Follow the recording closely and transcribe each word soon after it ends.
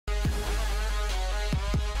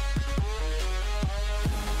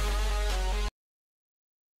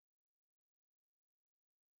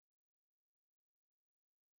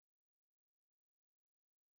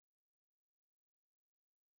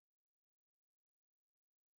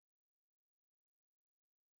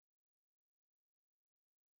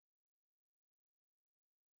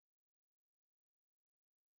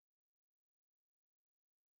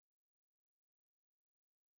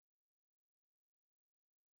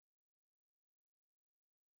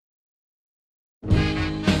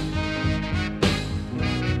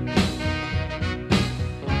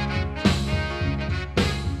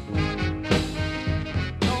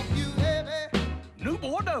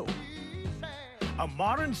A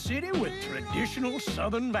modern city with traditional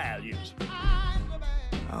Southern values.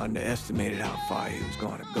 I underestimated how far he was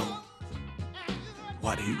going to go.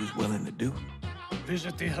 What he was willing to do.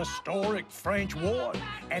 Visit the historic French Ward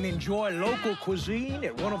and enjoy local cuisine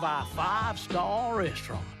at one of our 5-star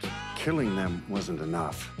restaurants. Killing them wasn't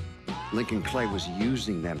enough. Lincoln Clay was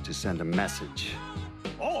using them to send a message.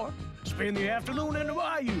 Or spend the afternoon in the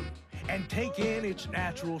bayou and take in its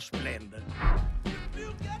natural splendor.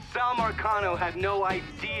 Sal Marcano had no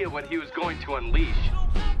idea what he was going to unleash.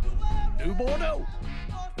 New Bordeaux.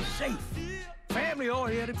 Safe,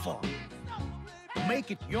 family-oriented fun.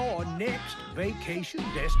 Make it your next vacation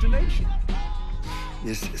destination.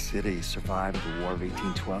 This city survived the War of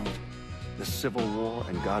 1812, the Civil War,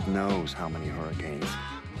 and God knows how many hurricanes.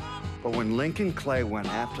 But when Lincoln Clay went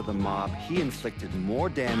after the mob, he inflicted more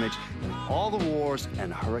damage than all the wars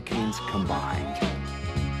and hurricanes combined.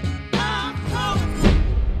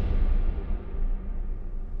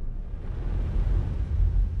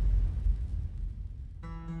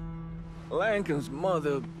 Lincoln's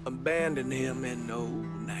mother abandoned him in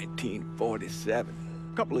 1947,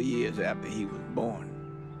 a couple of years after he was born.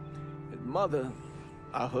 His mother,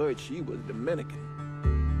 I heard she was Dominican.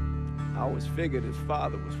 I always figured his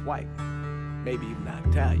father was white, maybe even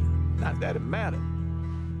Italian. Not that it mattered.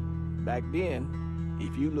 Back then,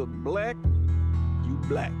 if you look black, you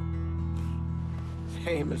black.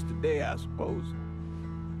 Same as today, I suppose.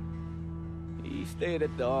 He stayed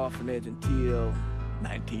at the orphanage until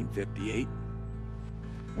 1958.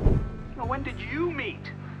 Now, when did you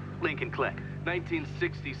meet Lincoln Clay?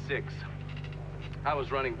 1966. I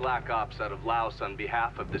was running Black Ops out of Laos on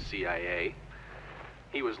behalf of the CIA.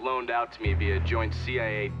 He was loaned out to me via joint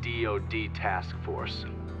CIA-DOD task force.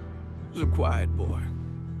 He was a quiet boy.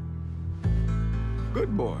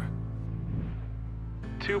 Good boy.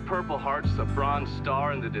 2 Purple Hearts, a Bronze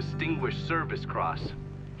Star, and the Distinguished Service Cross.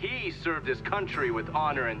 He served his country with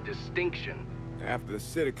honor and distinction. After the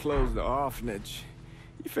city closed the orphanage,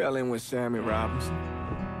 he fell in with Sammy Robinson.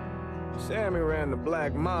 Sammy ran the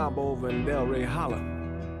black mob over in Delray Hollow.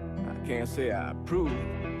 I can't say I approve,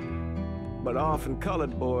 but orphan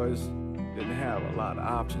colored boys didn't have a lot of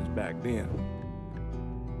options back then.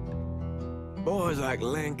 Boys like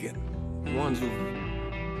Lincoln, the ones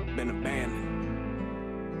who've been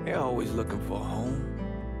abandoned, they're always looking for a home.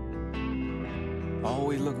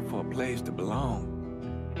 Always looking for a place to belong.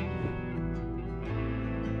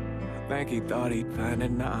 I think he thought he'd find it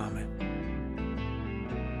in the army.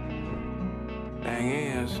 Thing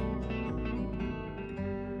is,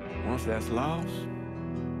 once that's lost, you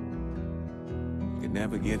can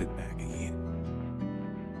never get it back again.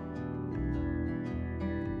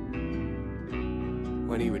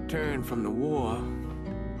 When he returned from the war,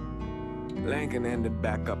 Lincoln ended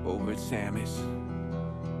back up over at Sammy's.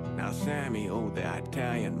 Now, Sammy owed the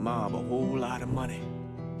Italian mob a whole lot of money,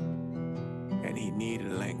 and he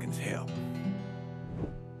needed Lincoln's help.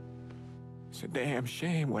 It's a damn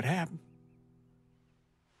shame what happened.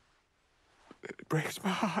 It breaks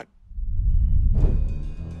my heart.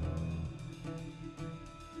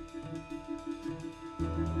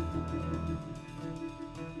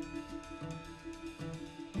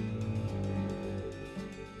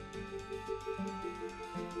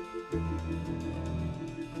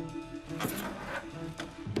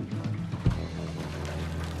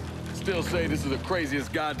 Still say this is the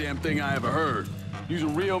craziest goddamn thing I ever heard.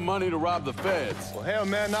 Using real money to rob the feds. Well, hell,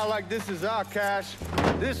 man, not like this is our cash.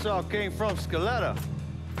 This all came from Scaletta.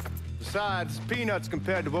 Besides, peanuts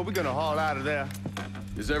compared to what we're gonna haul out of there.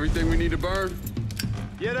 Is everything we need to burn?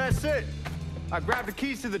 Yeah, that's it. I grabbed the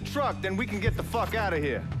keys to the truck, then we can get the fuck out of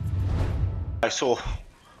here. So,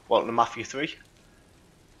 welcome to Mafia 3.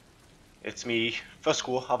 It's me, first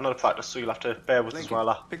go, I've not practiced, so you'll have to bear with us while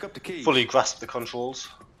I pick up the keys. Fully grasp the controls.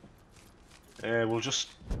 We'll just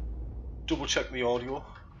double check the audio.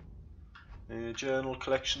 Journal,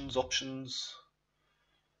 collections, options,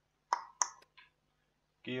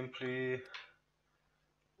 gameplay,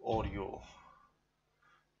 audio.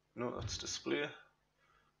 No, that's display.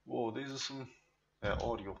 Whoa, these are some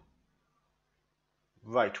audio.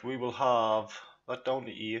 Right, we will have that down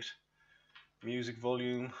to 8. Music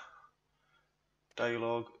volume,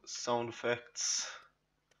 dialogue, sound effects,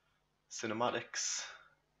 cinematics,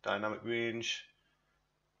 dynamic range.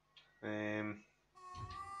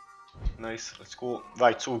 Nice, let's go.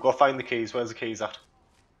 Right, so we've got to find the keys. Where's the keys at?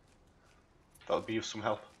 That'll be of some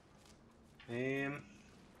help.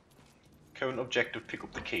 Current objective, pick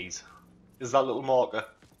up the keys. Is that little marker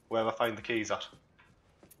where I find the keys at?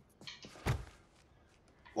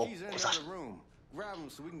 What was that? Room. Grab them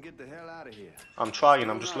so we can get the hell out of here. I'm trying,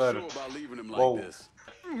 I'm just learning. Sure about leaving him like Whoa. this.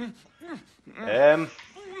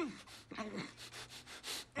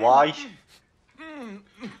 Why?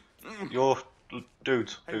 Yo,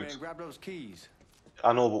 dudes. Hey man, grab those keys.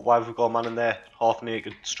 I know, but why have we got a man in there, half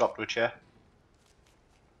naked, strapped to a chair?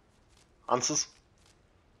 Answers?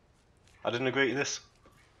 I didn't agree to this.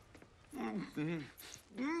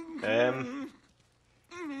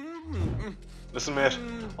 Listen, mate.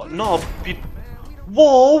 Oh, no,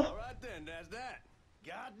 whoa! Alright then, that's that.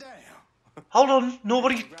 Goddamn. Hold on,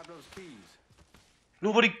 nobody, Grab those keys.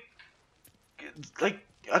 nobody, like,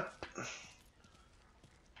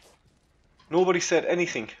 nobody said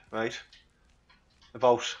anything, right,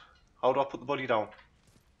 about, how do I put the body down?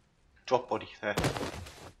 Drop body, there.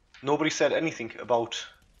 Nobody said anything about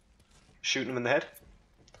shooting him in the head.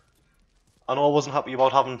 I know I wasn't happy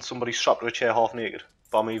about having somebody strapped to a chair half naked,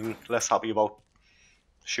 but I'm even less happy about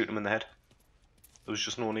shooting him in the head. There was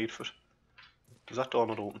just no need for it. Does that door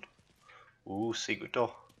not open? Ooh, secret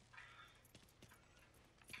door.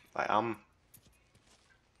 I'm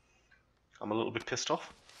a little bit pissed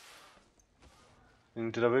off.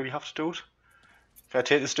 And did I really have to do it? Can I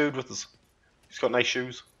take this dude with us? He's got nice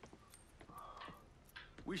shoes.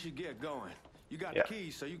 We should get going. You got Yeah. the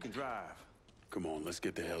keys so you can drive. Come on, let's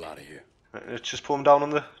get the hell out of here. Right, let's just put him down on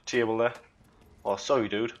the table there. Oh, sorry,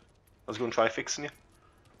 dude. I was going to try fixing you.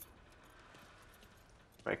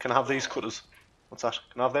 Right, can I have these cutters? What's that?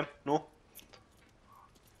 Can I have them? No?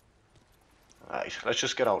 Right, let's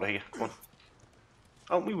just get out of here. Come on.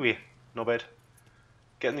 Out my way. No bad.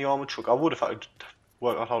 Get in the armoured truck. I would if I could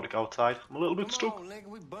work out how to get outside. I'm a little bit stuck. Come on,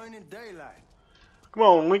 Lincoln, we burning daylight. Come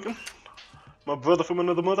on, Lincoln. My brother from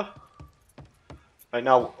another mother. Right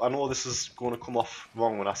now, I know this is going to come off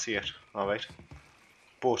wrong when I see it, alright?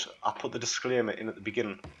 But I put the disclaimer in at the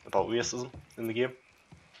beginning about racism in the game.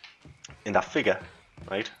 And I figure,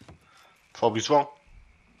 right, probably's wrong.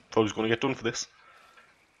 Probably's going to get done for this.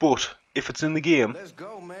 But if it's in the game, Let's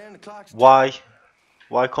go, man. The clock's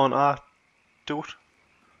why can't I do it?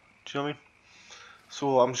 Do you know what I mean?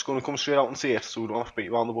 So I'm just going to come straight out and say it, so we don't have to beat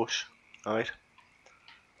around the bush, alright?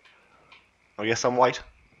 I guess I'm white.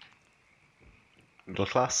 Middle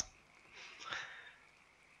class.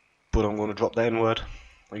 But I'm going to drop the N-word.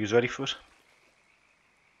 Are you ready for it?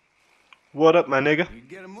 What up, my nigga? You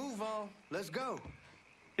get a move on. Let's go.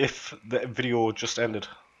 If the video just ended,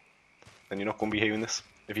 then you're not going to be hearing this.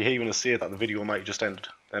 If you're hearing us say that the video might have just ended,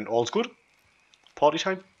 then all's good. Party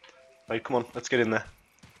time. Right, come on, let's get in there.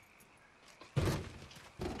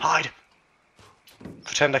 Hide!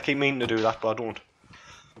 Pretend I keep meaning to do that, but I don't.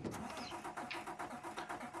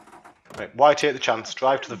 Right, why take the chance?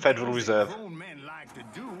 Drive to the Federal Reserve. Grown men like to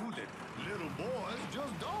do that little boys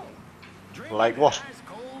just don't. Drink Like what? ice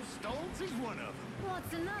cold stones is one of them.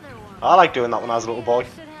 What's another one? I like doing that when I was a little boy.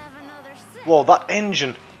 Should have another sip. Whoa, that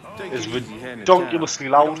engine Take is it easy, hand it ridiculously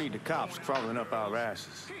down. We loud. don't need the cops crawling up our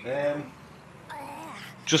asses.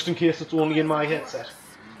 Just in case it's only in my headset.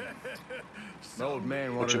 The old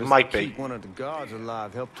man Which wanted it us might to be. keep one of the guards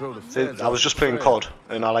alive, help throw the See, feds I was off just the playing trail. COD,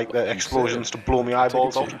 and I like the explosions to blow my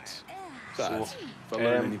eyeballs out. Besides, if I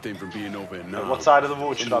learn anything from being over in now, What side of the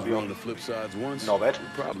road should I be on on? the flip sides once, No bad.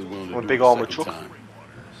 we're probably willing to Want a do big it a armoured second truck? time.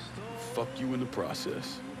 Fuck you in the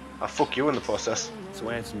process. I fuck you in the process. So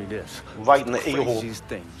answer me this. Right in the ear hole. Craziest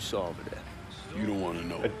thing you saw over there. You don't want to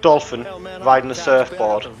know. A dolphin Hell, man, I'm riding a taxpayer,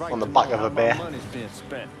 surfboard I have the right on the to back know of how a my bear. money's being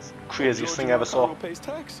spent. Craziest thing I ever saw. Pays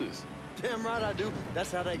taxes. Damn right I do.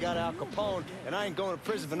 That's how they got Al Capone, and I ain't going to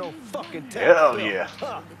prison for no fucking tax. Hell bill. yeah.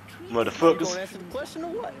 Huh. You Motherfuckers. gonna answer the question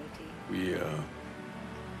or what? We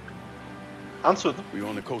Answer them.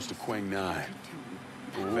 on the coast of Quang Nai.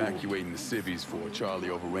 We're evacuating the civvies for Charlie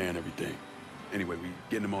overran everything. Anyway, we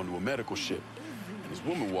getting him onto a medical ship, and this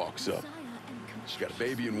woman walks up. She got a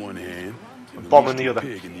baby in one hand, and bomb in leashed the other.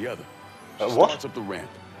 pig in the other. She What? starts up the ramp,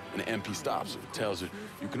 and the MP stops her, tells her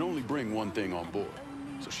you can only bring one thing on board.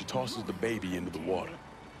 So she tosses the baby into the water.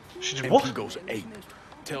 She did MP what? goes ape.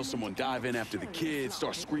 Tells someone dive in after the kid,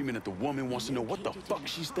 starts screaming at the woman, wants to know what the fuck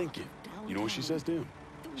she's thinking. You know what she says to him?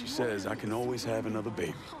 She says, I can always have another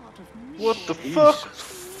baby. What the fuck?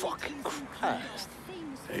 Fucking Christ.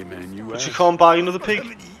 Hey man, you But she asked. can't buy another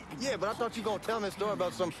pig. Yeah, but I thought you gonna tell me a story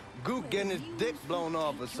about some gook getting his dick blown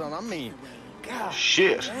off or something. I mean, God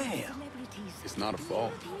Shit. damn. It's not a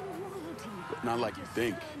fault. But not like you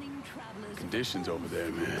think. Conditions over there,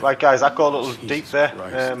 man. Right, guys, that got a little Jesus deep there.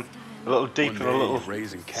 Christ. A little deep One and a day little you're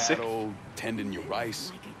raising sick. cattle, tending your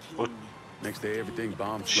rice. But Next day, everything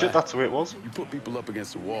bombs shit, flat. that's the way it was. You put people up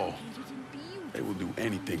against the wall, they will do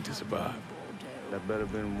anything to survive. That better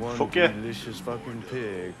been one Fuck yeah. delicious fucking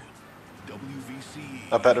pig.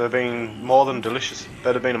 That better have been more than delicious.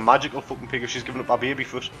 Better have been a magical fucking pig if she's giving up her baby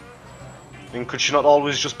for it. And could she not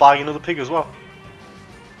always just buy another pig as well?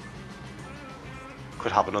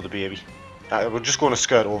 Could have another baby. We're just going to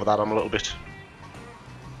skirt over that. I'm a little bit,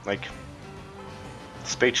 like,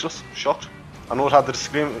 speechless, shocked. I know it had the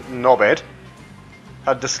disclaimer, no bad.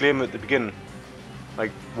 Had disclaimer at the beginning,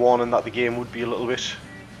 like warning that the game would be a little bit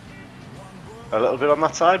on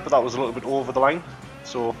that side, but that was a little bit over the line.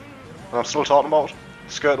 So, and I'm still talking about it,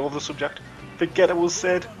 skirt over the subject. Forget it was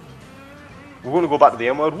said. We're going to go back to the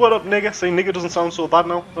M word. What up, nigger? See, nigger doesn't sound so bad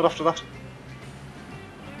now. Not after that.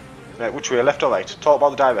 Right, which way, left or right? Talk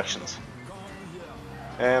about the directions.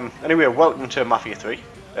 Anyway, welcome to Mafia 3.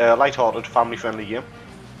 Light-hearted, family-friendly game.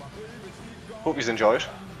 Hope you enjoy it.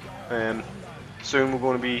 Soon we're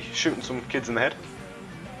going to be shooting some kids in the head.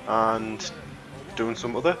 And doing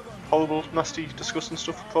some other horrible, nasty, disgusting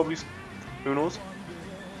stuff, probably. Who knows?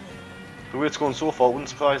 The way it's going so far wouldn't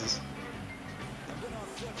surprise us.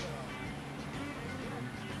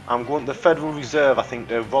 I'm going to the Federal Reserve, I think,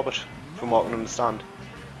 to rob it, from what I can understand.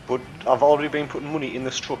 But I've already been putting money in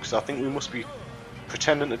this truck, so I think we must be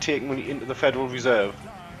pretending to take money into the Federal Reserve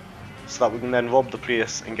so that we can then rob the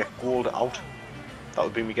place and get gold out. That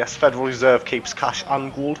would be my guess. Federal Reserve keeps cash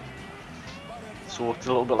and gold, so it's a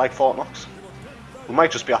little bit like Fort Knox. We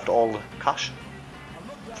might just be after all the cash.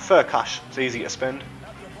 Prefer cash, it's easy to spend.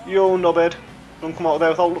 Yo, knobhead, don't come out of there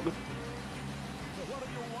without looking.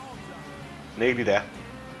 Nearly there.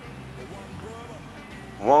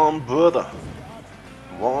 One brother,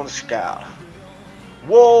 one scout.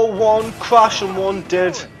 Whoa, one crash and one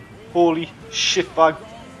dead. Holy shitbag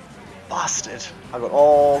bastard. I got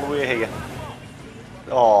all the way here.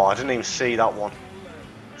 Oh, I didn't even see that one.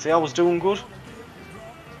 See, I was doing good.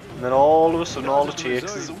 And then all of a sudden, all it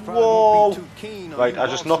takes is, whoa! Right, I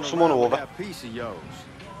just knocked someone over.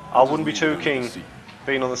 I wouldn't be too keen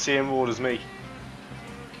being on the same road as me,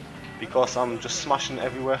 because I'm just smashing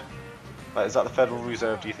everywhere. Right, is that the Federal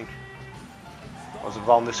Reserve, do you think? Or is it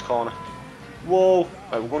around this corner? Whoa!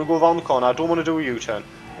 Right, we're going to go around the corner. I don't want to do a U-turn.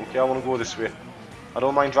 Okay, I want to go this way. I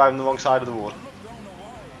don't mind driving the wrong side of the road.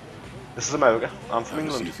 This is America. I'm from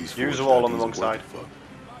England. Yous are all on the wrong side.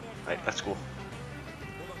 Right, let's go.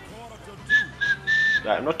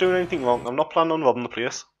 Right, I'm not doing anything wrong. I'm not planning on robbing the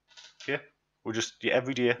place. Okay? We're just your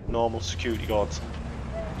everyday, normal security guards.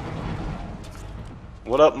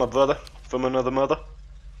 What up, my brother? From another mother?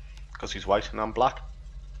 Because he's white and I'm black.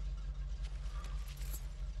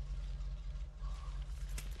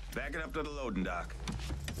 Back it up to the loading dock.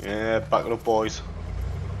 Yeah, back it up, boys.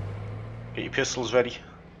 Get your pistols ready.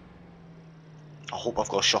 I hope I've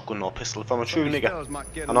got a shotgun or a pistol if I'm a true nigger.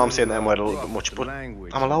 I know I'm saying that word a little bit much, but I'm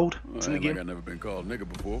allowed. It's in the game. I've never been called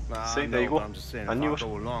nigger before. See, there you go. I knew it.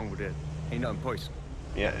 Ain't nothing personal.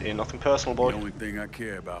 Yeah, ain't nothing personal, boy. The only thing I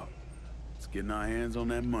care about is getting our hands on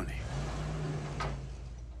that money.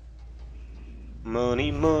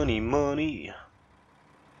 Money, money, money.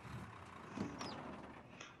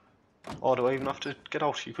 Or do I even have to get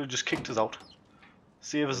out? You could have just kicked us out.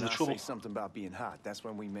 Save us the trouble. Something about being hot. That's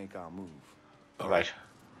when we make our move. Right.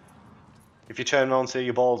 If you turn around and say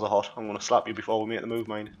your balls are hot, I'm going to slap you before we make the move,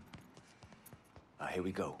 mind. Here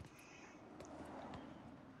we go.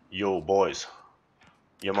 Yo, boys.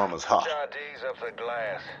 Your mama's hot. Chinese up the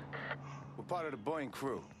glass. We're part of the Boeing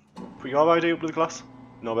crew. Put your ID up to the glass.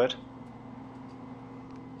 No bad.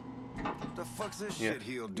 The fuck's this Yeah, shit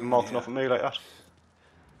he'll do? you're mouthing off at me like that.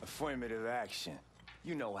 Affirmative action.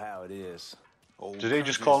 You know how it is. Did he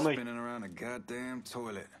just call me? Spinning around a goddamn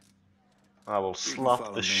toilet. I will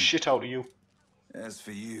slap the shit out of you. As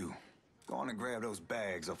for you, go on and grab those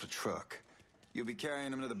bags off the truck. You'll be carrying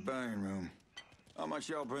them to the burn room. How much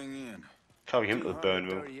y'all bring in? Carry him to the burn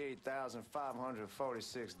room.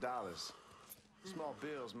 $38,546. Small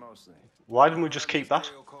bills mostly. Why didn't we just keep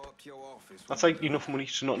that? That's like enough money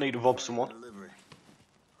to not need to rob someone.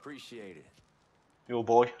 Appreciate it. Yo,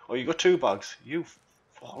 boy. Oh, you got 2 bags. You.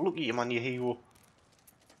 Oh, look at you, man, you hero.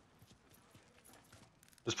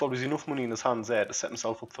 There's probably enough money in his hands there to set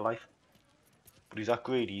himself up for life. But he's that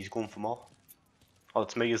greedy, he's going for more. Oh,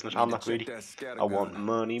 it's me, isn't it? I'm that greedy. I want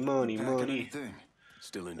money, money, money.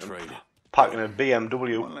 Still in trade. Packing a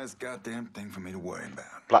BMW. One less goddamn thing for me to worry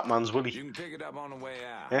about. Black man's Willie. You can pick it up on the way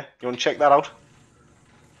out. Yeah, you want to check that out?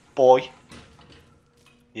 Boy.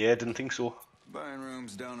 Yeah, didn't think so. Burn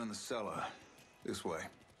room's down in the cellar. This way.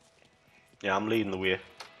 Yeah, I'm leading the way.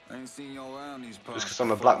 I ain't seen you around these parts. Just because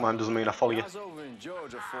I'm a black man doesn't mean I follow you. I was over in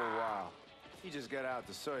Georgia for a while. He just got out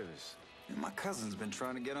the service. And my cousin's been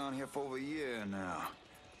trying to get on here for over a year now.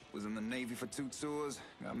 Was in the Navy for 2 tours,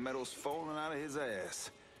 got medals falling out of his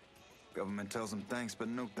ass. Government tells him thanks, but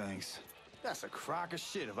no thanks. That's a crock of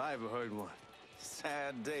shit if I ever heard one.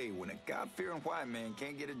 Sad day when a God-fearing white man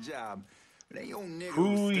can't get a job It ain't your nigga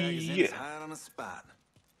who staggers in his hide on the spot.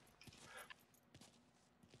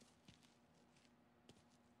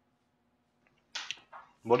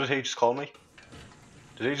 What did he just call me?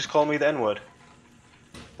 Did he just call me the N-word?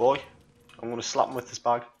 Boy, I'm gonna slap him with this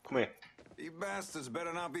bag. Come here. You bastards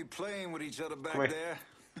better not be playing with each other back Come here. there.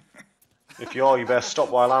 If you are, you better stop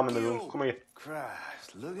while I'm in the room. Come here.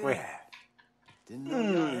 Christ, look Come at here. that. Didn't know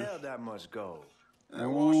y'all held that much gold.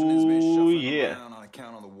 Washington's been shuffling yeah. around on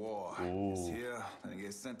account of the war. Ooh. It's here, then it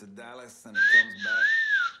gets sent to Dallas, and it comes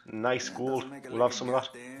back. Nice It gold. doesn't make a We'll have lick some of of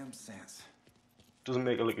that. goddamn sense. Doesn't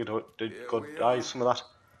make a lick of god we eyes. are. Some of that.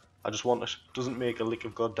 I just want it. Doesn't make a lick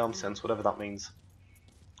of goddamn sense. Whatever that means.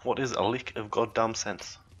 What is a lick of goddamn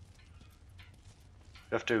sense?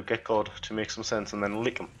 You have to get God to make some sense and then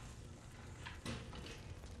lick him.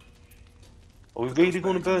 Are we really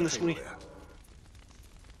going to burn this money?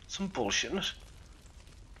 Some bullshit, isn't it?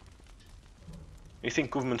 You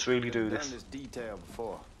think governments really do Done this? this detail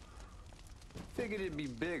before. Figured it'd be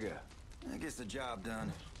bigger. That gets the job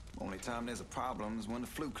done. Only time there's a problem is when the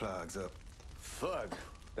flue clogs up. Fuck,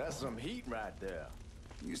 that's some heat right there.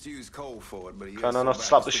 Used to use coal for it, but he Can I not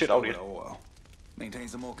slap the shit out of you? Oil.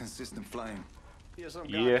 Maintains a more consistent flame. Yeah, some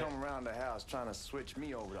guy Yeah. come around the house trying to switch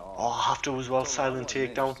me over to oil. Oh, I have to as well. Silent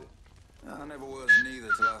takedown. I never was neither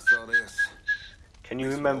till I saw this. Can you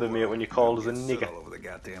remember, mate, when you called us a nigger? All over the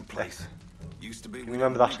goddamn place. Used to be. Can you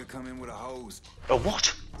remember that? Nigga come in with a hose. A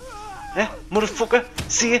what? Eh? Motherfucker?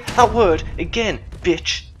 See it? That word again,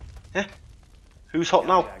 bitch. Eh? Who's hot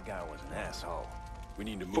now? That guy was an asshole. We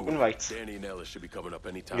need to move. Fucking right. Danny and Ellis should be coming up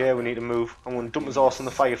anytime. Yeah, we need to move. I'm gonna dump his arse in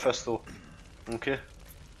the fire first, though. Okay.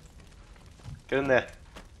 Get in there.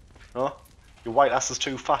 No? Your white ass is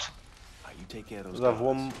too fat. You take care of those We'll have guys.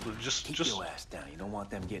 one. Just. Keep your ass down. You don't want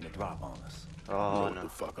them getting a drop on us. I know Oh what no. the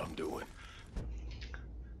fuck I'm doing.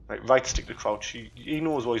 Right stick to crouch. He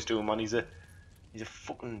knows what he's doing, man. He's a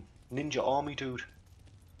fucking ninja army dude.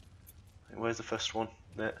 Right, where's the first one?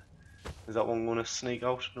 There. Is that one gonna sneak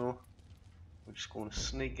out? No. We're just gonna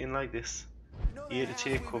sneak in like this. Here to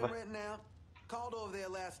take cover. Called over there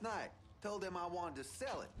last night. Told them I wanted to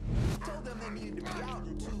sell it. Told them they needed to be out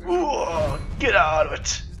in 2 weeks. Ooh, get out of it.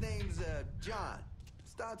 His name's John.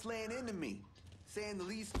 Starts laying into me, saying the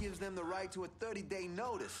lease gives them the right to a 30-day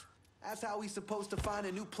notice. That's how he's supposed to find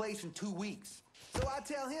a new place in 2 weeks. So I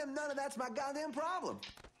tell him none of that's my goddamn problem.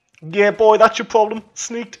 Yeah, boy, that's your problem.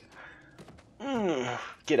 Sneaked.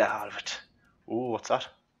 Get out of it. Ooh, what's that?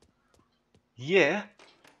 Yeah.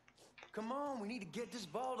 Come on, we need to get this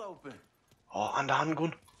vault open. Oh, and a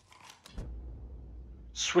handgun.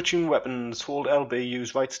 Switching weapons. Hold LB.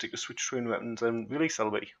 Use right stick to switch between weapons and release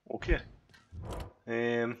LB. Okay.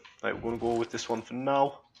 Right, we're gonna go with this one for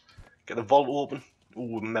now. Get the vault open.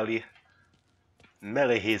 Ooh, melee.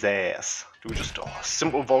 Melee his ass. Do just a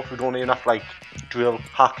simple vault. We don't even have to like drill,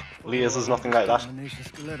 hack, lasers, nothing like that.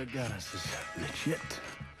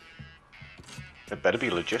 It better be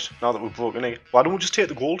legit. Now that we've broken it, why don't we just take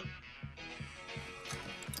the gold?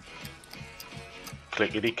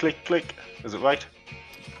 Clickety click click. Is it right?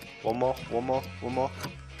 One more, one more, one more.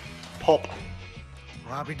 Pop.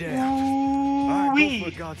 I'll be damned. Alright, go for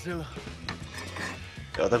it, Godzilla.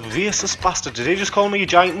 God, the racist bastard. Did he just call me a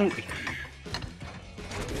giant monkey?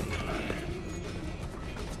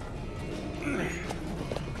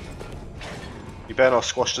 He better not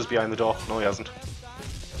squashed us behind the door. No, he hasn't.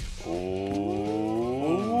 Ooh-wee.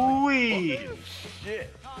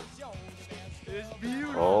 Shit. It's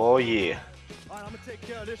beautiful. Oh, yeah. Alright, I'm gonna take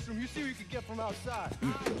care of this room. You see what you can get from outside.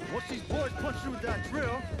 Once these boys punch through with that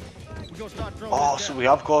drill, we're gonna start drilling. Oh, so we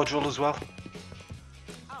have got a drill as well.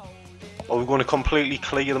 Are we going to completely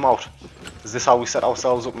clear them out? Is this how we set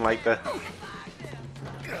ourselves up in like the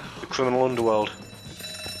criminal underworld?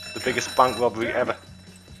 The biggest bank robbery ever.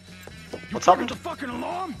 What's happened? The fucking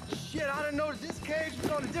alarm? Shit, I didn't know this cage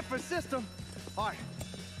was on a different system. Alright,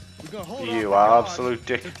 we're gonna hold You off are the absolute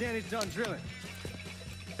dick. till Danny's done drilling.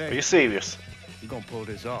 Are you serious? We're gonna pull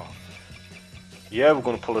this off. Yeah, we're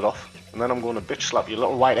going to pull it off. And then I'm going to bitch slap your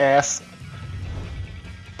little white ass.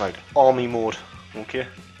 Right, army mode. Okay.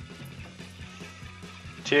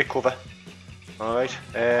 Take cover. Alright,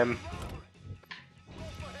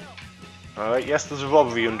 alright, yes, there's a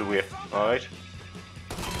robbery underway. Alright.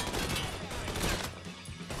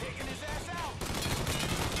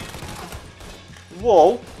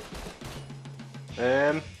 Whoa!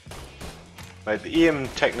 Right, the aim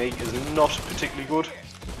technique is not particularly good.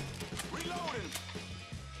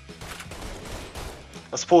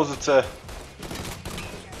 I suppose it's a...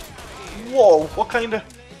 Whoa, what kind of...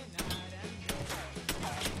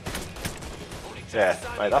 Yeah,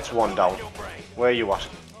 right, that's one down. Where are you at?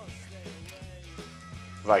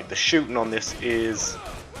 Right, the shooting on this is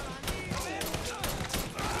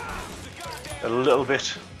a little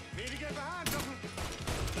bit.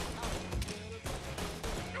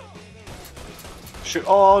 Shoot!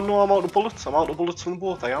 Oh no, I'm out of bullets. I'm out of bullets from the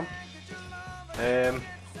boat. I am.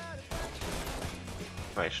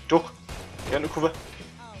 Right, duck. Get into cover.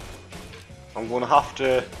 I'm going to have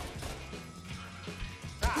to.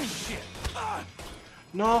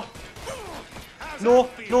 No. No,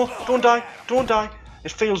 no, don't die, don't die.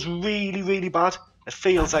 It feels really, really bad. It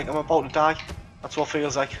feels like I'm about to die. That's what it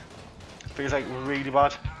feels like. It feels like really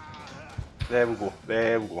bad. There we go,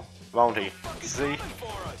 there we go. Round here. See?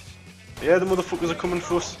 Yeah, the motherfuckers are coming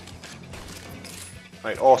for us.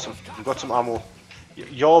 Right, awesome. We've got some ammo.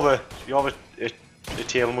 You're a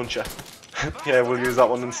tail muncher. Yeah, we'll use that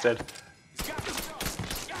one instead.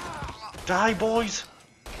 Die, boys!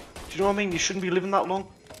 Do you know what I mean? You shouldn't be living that long.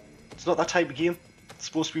 It's not that type of game. It's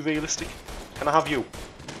supposed to be realistic. Can I have you?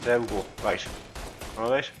 There we go. Right.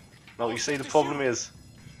 Alright. Now you see the problem is,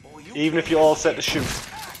 even if you're all set to shoot,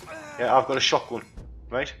 yeah, I've got a shotgun.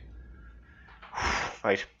 Right?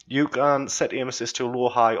 Right. You can set aim assist to low,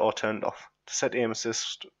 high, or turned off. To set aim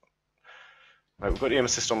assist. Right, we've got aim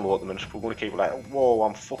assist on low at the minute. We're going to keep it like, whoa,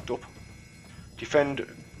 I'm fucked up. Defend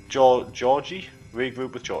Georgie.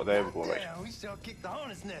 Regroup with George. There we go, right.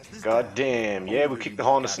 God damn, yeah, we kicked the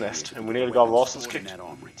hornet's nest and we nearly got our asses kicked.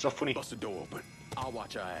 It's not funny. Bust the door open. I'll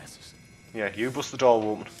watch our asses. Yeah, you bust the door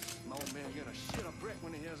open. The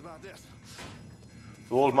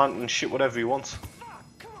old man can shit whatever he wants.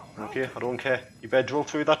 Okay, I don't care. You better drill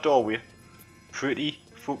through that doorway. Pretty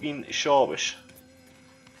fucking sharpish.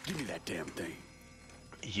 Give me that damn thing.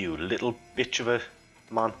 You little bitch of a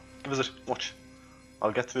man. Give us it. Watch.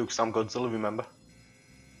 I'll get through because I'm Godzilla, remember?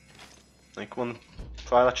 Right, come on.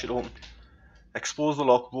 Try that shit open. Expose the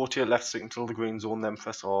lock. Rotate left stick until the green zone, then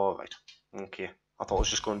press. Alright. Okay. I thought it was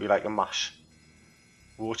just going to be like a mash.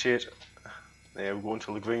 Rotate. There we go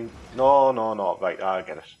until the green. No, no, no. Right, I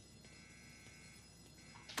get it.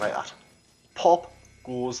 Like that. Pop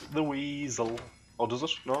goes the weasel. Or does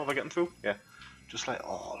it? No, am I getting through? Yeah. Just like,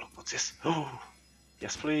 oh, look, what's this? Oh,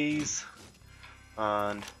 yes, please.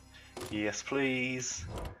 And yes, please.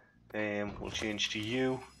 We'll change to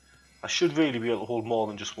you. I should really be able to hold more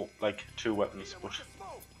than just like 2 weapons, but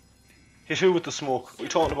hit who with the smoke? What are you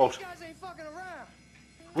talking about?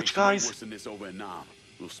 Which guys? Worse than this over in Nam.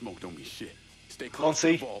 Little smoke don't be shit. Stay Can't close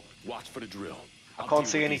see. to the vault. Watch for the drill. I can't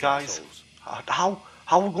see any guys. How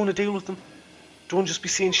are we going to deal with them? Don't just be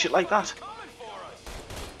saying shit like that.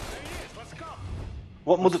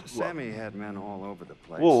 What mother? Sammy had men all over the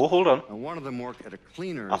place. Whoa, hold on. And one of them worked at a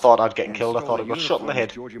cleaner's. I thought I'd get and killed. I stole thought I the got shot in the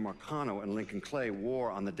head. uniforms Georgie Marcano and Lincoln Clay wore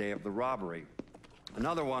on the day of the robbery.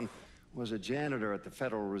 Another one was a janitor at the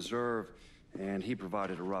Federal Reserve, and he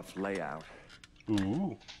provided a rough layout.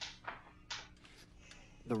 Ooh.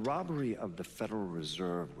 The robbery of the Federal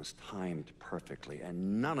Reserve was timed perfectly,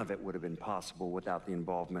 and none of it would have been possible without the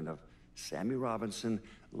involvement of Sammy Robinson,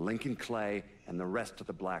 Lincoln Clay, and the rest of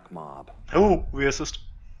the black mob. Oh, racist.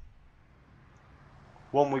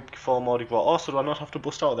 1 week before Mardi Gras. Also, do I not have to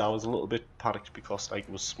bust out there? I was a little bit panicked because like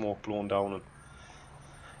it was smoke blown down and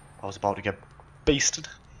I was about to get basted.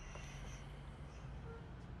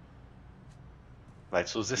 Right,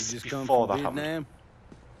 so is this before that happened?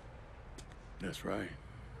 That's right.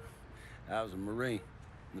 I was a Marine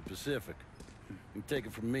in the Pacific. You take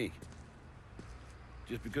it from me.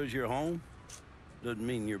 Just because you're home doesn't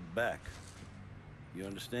mean you're back. You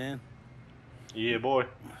understand? Yeah, boy.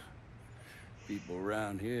 People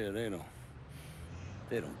around here, they don't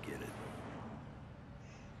get it.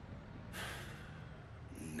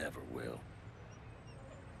 Never will.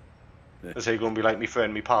 Is he gonna be like me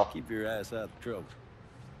friend, me pal? Keep your ass out of trouble.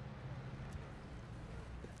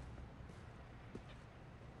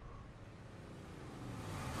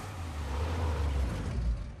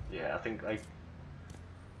 Yeah, I think like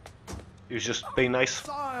he was just being nice.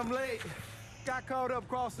 Sorry I'm late. Got caught up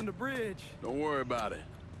crossing the bridge. Don't worry about it.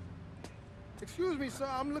 Excuse me, sir.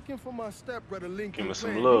 I'm looking for my stepbrother Lincoln. Give me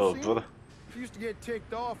some Clay. love, You see brother. him? He used to get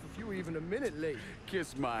ticked off if you were even a minute late.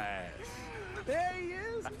 Kiss my ass. There he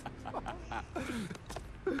is.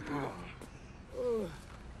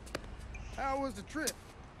 How was the trip?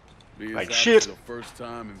 Being Like out shit. for the first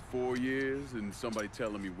time in 4 years and somebody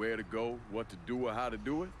telling me where to go, what to do, or how to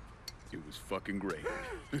do it, it was fucking great.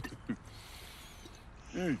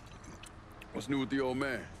 What's new with the old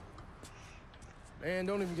man? Man,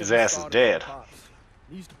 don't even get His me ass is started dead. on Pops.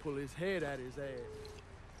 He used to pull his head out his ass.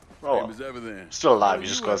 Oh, Same as ever then. still alive. Oh, You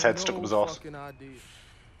just you got his have head stuck up no his arse. fucking idea.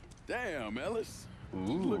 Damn, Ellis. Ooh.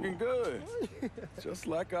 Looking good. Just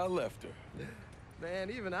like I left her.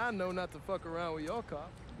 Man, even I know not to fuck around with your car.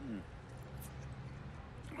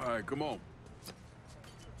 All right, come on.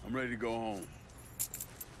 I'm ready to go home.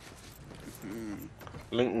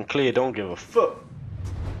 Lincoln Clay don't give a fuck.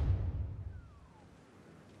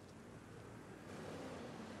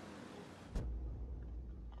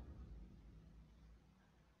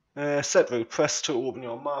 Set route. Press to open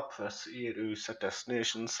your map. Press E to set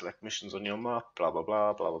destination. Select missions on your map. Blah blah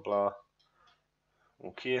blah blah blah blah.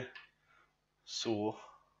 Okay. So,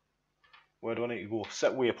 where do I need to go?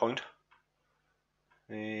 Set waypoint.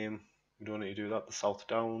 We don't need to do that. The South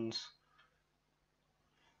Downs.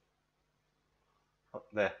 Up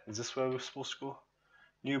there. Is this where we're supposed to go?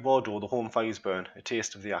 New Bordeaux, the home fires burn. A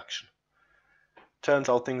taste of the action. Turns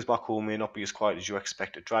out things back home may not be as quiet as you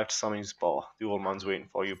expected. Drive to Sammy's bar. The old man's waiting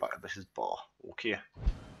for you back at his bar. Okay.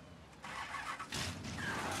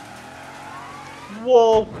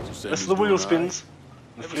 Whoa! This is the wheel spins.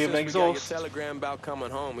 The flame exhaust. Telegram about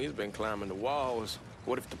coming home. He's been climbing the walls.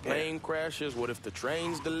 What if the plane crashes? What if the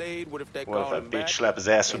train's delayed? What if they call him back? What if that bitch slap his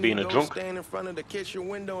ass for being a drunk? Stand in front of the kitchen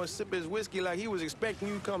window and sip his whiskey like he was expecting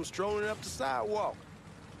you to come strolling up the sidewalk.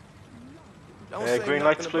 Don't say green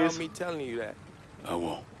lights, nothing about please. me telling you that. I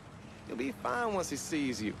won't. He'll be fine once he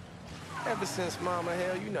sees you. Ever since Mama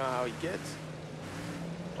Hell, you know how he gets.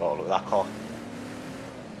 Oh, look at that car.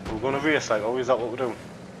 We're going to race like, oh, is that what we're doing?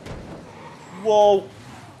 Whoa!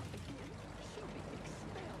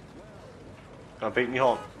 Can I beat me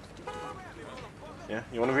horn? Yeah,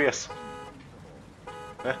 you want to race?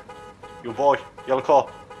 Yeah? Your boy, yellow car.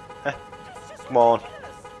 Yeah? Come on.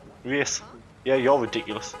 Race. Yeah, you're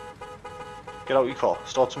ridiculous. Get out of your car.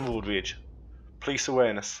 Start some road rage. Police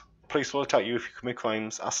awareness. Police will attack you if you commit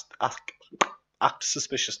crimes, act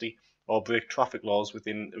suspiciously, or break traffic laws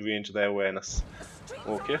within range of their awareness.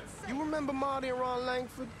 Okay. You remember Marty and Ron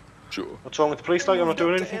Langford? Sure. What's wrong with the police? Like, I'm not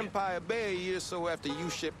doing anything. Empire Bay a year or so after you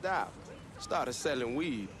shipped out. Started selling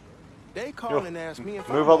weed. They called and asked me if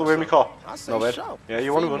move out the way of my car. I say, No bad. sure. Yeah,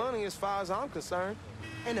 you want to run? Money as far as I'm concerned.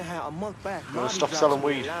 Anyhow, a month back, I'm gonna stop selling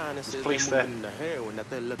weed. There's police there. The heroin that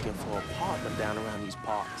they're looking for an apartment down around these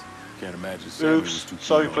parts. Can't imagine. Oops.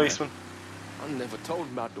 Sorry, policeman. I never told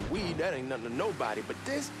him about the weed. That ain't nothing to nobody. But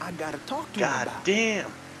this, I gotta talk to him about. God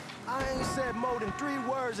damn. I ain't said more than 3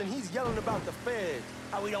 words, and he's yelling about the feds.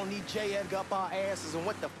 How we don't need J. Edgar up our asses, and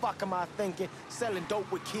what the fuck am I thinking? Selling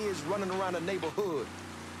dope with kids running around the neighborhood.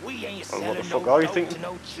 We ain't selling what the fuck no are you dope thinking? to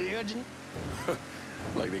no children.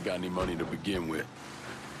 Like they got any money to begin with.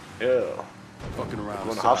 Yeah. Fucking around. You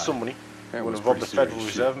wanna have some money? You wanna rob the Federal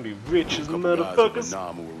Reserve and be rich as motherfuckers?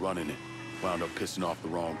 Were running it. Wound up pissing off the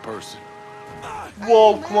wrong person.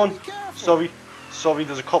 Whoa, come on. Sorry. Sorry,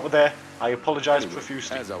 there's a copper there. I apologise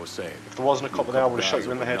profusely. As I was saying, if there wasn't a copper there, I would have shot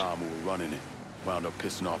you in the head. Were running it. Wound up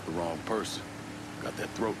pissing off the wrong person. Got their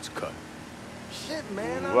throats cut. Shit,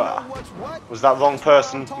 man, I Wow. know what's what. Was that wrong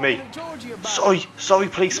person? Me. Sorry,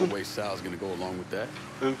 policeman. No way Sal's gonna go along with that.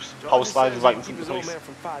 Oops. Power slide right in front of the police.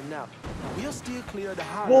 We'll still clear the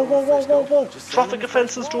Whoa. Traffic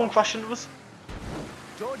offences, don't crash into us.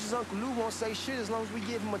 George's Uncle Lou won't say shit as long as we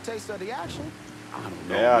give him a taste of the action. I don't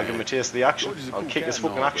know, Yeah, I'll man. give him a taste of the action. I'll kick his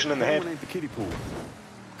fucking action in the head. The kiddie pool.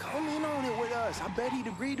 Come in on it with us. I bet he'd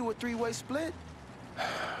agree to a 3-way split.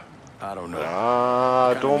 I don't know.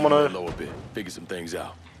 I don't want to. Lower bit. Figure some things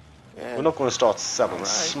out. Yeah. We're not going to start selling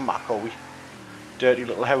smack, are we? Dirty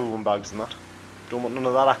little heroin bags and that. Don't want none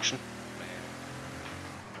of that action.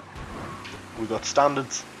 We got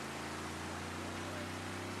standards.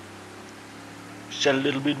 Sell a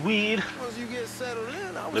little bit weed, Once you get settled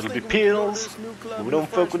in, I was little bit thinking we could go to pills. this new club But in we the don't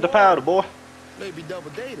fuck French with the Quarter. powder, boy. Maybe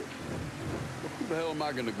double dated. Who the hell am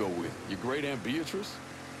I gonna go with? Your great Aunt Beatrice?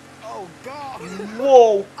 Oh, God.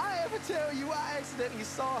 Whoa! I ever tell you I accidentally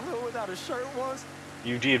saw her without a shirt once?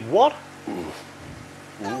 You did what?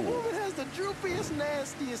 That woman has the droopiest,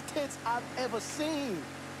 nastiest tits I've ever seen.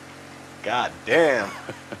 God damn.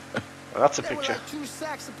 Well, that's a They were picture. like 2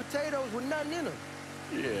 sacks of potatoes with nothing in them.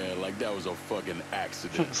 Yeah, like that was a fucking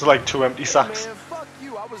accident. It's like 2 empty sacks. Hey man, fuck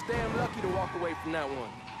you. I was damn lucky to walk away from that one.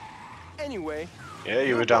 Anyway. Yeah,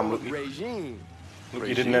 you were damn lucky. Regime. Look,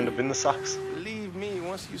 you didn't end up in the sacks. Believe me,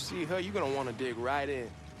 once you see her, you're gonna want to dig right in.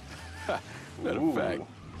 Matter of fact.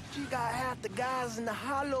 She got half the guys in the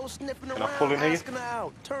hollow sniffing Can I around, pull in here? asking her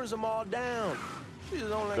out. Turns them all down. She's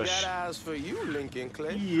only got Gosh. eyes for you, Lincoln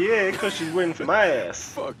Clay. Yeah, because she's waiting for my ass.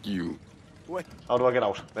 Fuck you. Wait. How do I get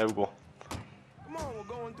out? There we go. Come on, we're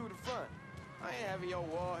going through the front. I ain't having your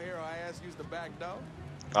wall here or I ask use the back door.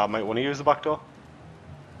 I might want to use the back door.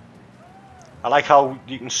 I like how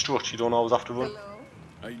you can strut, you don't always have to run.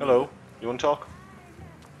 Hello. You want to talk?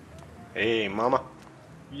 Hey, mama.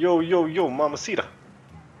 Yo, mamacita.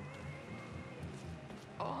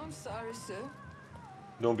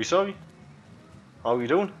 Don't be sorry. How are you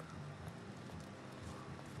doing?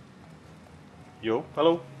 Yo,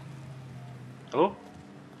 hello? Hello?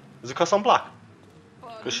 Is it 'cause I'm black?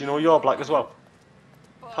 'Cause you know you're black as well.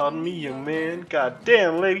 Pardon me, young man. God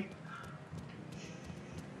damn, lady.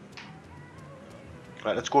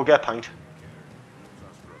 Right, let's go get a pint.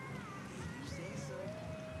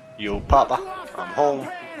 Yo, Papa, I'm home.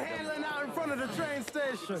 Panhandling out in front of the train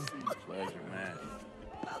station. Pleasure, man.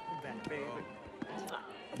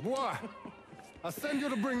 Boy, I send you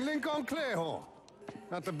to bring Lincoln Clay home.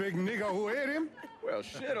 Not the big nigga who ate him. Well,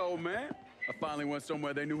 shit, old man. I finally went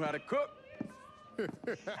somewhere they knew how to cook.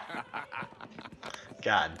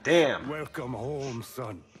 God damn. Welcome home,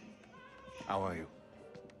 son. How are you?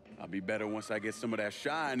 I'll be better once I get some of that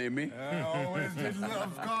shine in me. I always did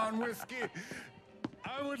love corn whiskey.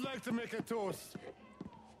 I would like to make a toast.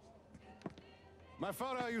 My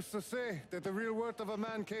father used to say that the real worth of a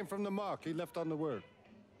man came from the mark he left on the world.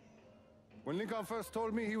 When Lincoln first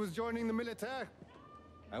told me he was joining the military,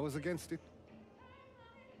 I was against it.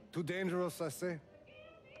 Too dangerous, I say.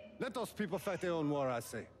 Let those people fight their own war, I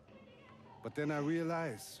say. But then I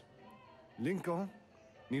realized Lincoln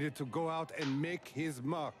needed to go out and make his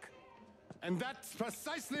mark. And that's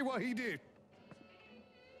precisely what he did.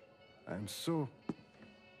 I'm so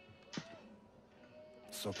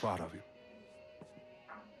proud of you.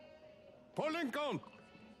 Paul Lincoln!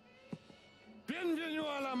 Bienvenue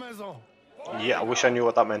à la maison! Yeah, I wish I knew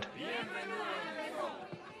what that meant.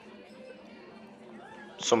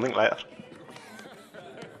 Something like that.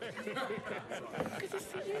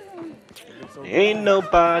 Ain't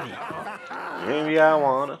nobody. Maybe I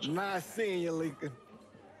want it. Nice seeing you, Lincoln.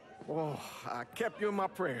 Oh, I kept you in my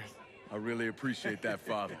prayers. I really appreciate that,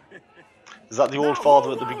 Father. Is that the old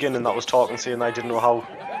father at the beginning that was talking, saying I didn't know how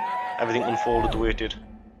everything unfolded the way it did?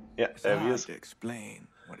 Yeah, there he is. To explain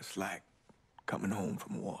what it's like coming home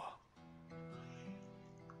from war.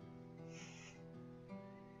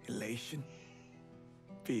 Elation,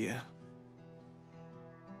 fear,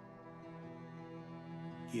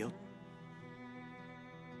 guilt.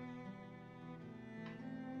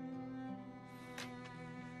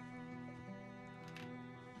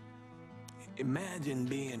 Imagine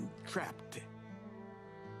being trapped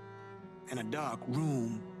in a dark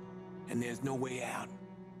room and there's no way out.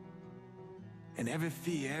 And every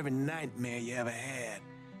fear, every nightmare you ever had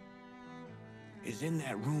is in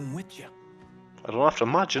that room with you. I don't have to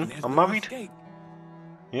imagine. I'm married.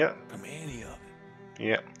 Yeah. From any of it.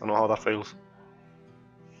 Yeah, I know how that feels.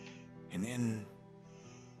 And then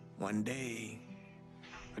one day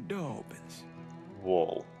a door opens.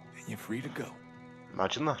 Whoa. And you're free to go.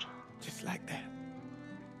 Imagine that. Just like that.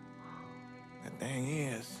 The thing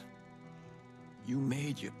is, you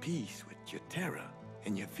made your peace with your terror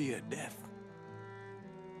and your fear of death.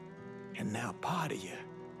 And now part of you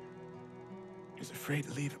is afraid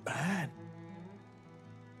to leave it behind.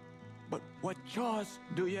 But what choice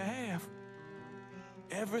do you have?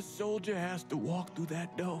 Every soldier has to walk through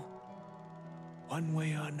that door, one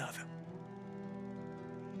way or another.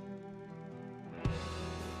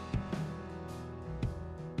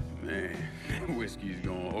 Man, whiskey's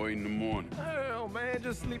going oi in the morning. Hell, man,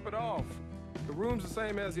 just sleep it off. The room's the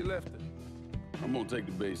same as you left it. I'm gonna take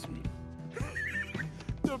the basement.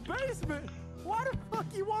 The basement? Why the fuck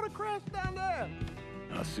you want to crash down there?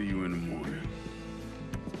 I'll see you in the morning.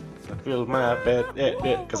 I feel my bed,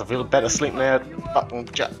 because I feel better sleeping there.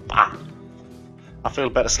 I feel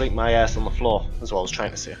better sleeping my ass on the floor, is what I was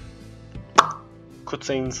trying to say.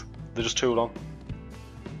 Cutscenes, they're just too long.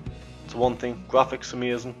 It's one thing, graphics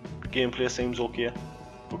amazing, gameplay seems okay,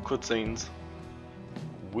 but cutscenes,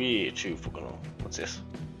 way too fucking long. What's this?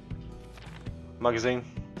 Magazine?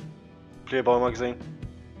 Playboy magazine?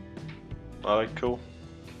 Alright, cool,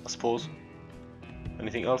 I suppose.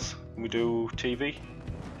 Anything else? Can we do TV?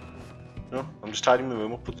 No, I'm just tidying my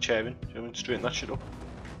room up, put the chair in, straighten that shit up.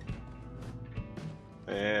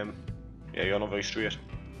 Yeah, you're not very straight.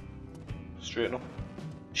 Straighten up.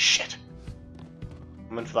 Shit!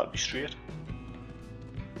 I meant for that to be straight.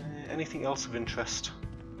 Anything else of interest?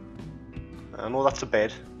 I know that's a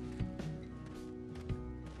bed.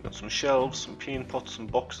 Got some shelves, some paint pots, some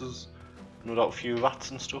boxes. No doubt a few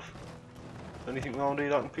rats and stuff. Anything around here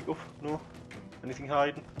that I can pick up? No? Anything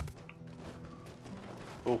hiding?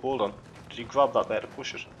 Oh, hold on. Did you grab that there to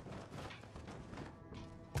push it?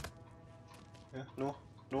 Yeah, no,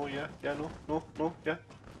 no, yeah, no, yeah.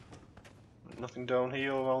 Nothing down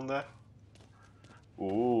here or around there.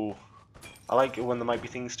 Ooh, I like it when there might be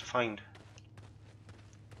things to find.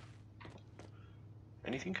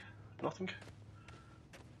 Anything? Nothing?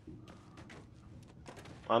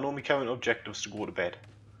 I know my current objective is to go to bed.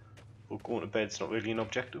 but going to bed's not really an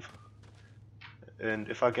objective. And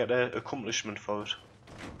if I get an accomplishment for it,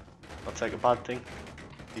 that's like a bad thing,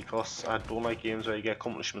 because I don't like games where you get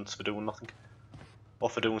accomplishments for doing nothing, or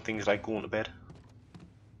for doing things like going to bed.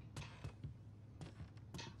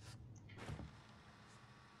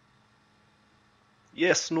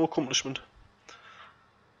 Yes, no accomplishment.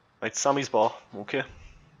 Right, Sammy's bar, okay.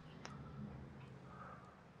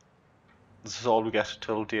 This is all we get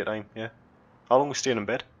till daytime, yeah. How long we staying in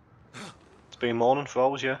bed? It's been morning for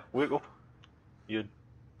hours, yeah. Wake up, you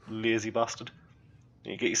lazy bastard.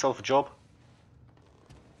 You get yourself a job.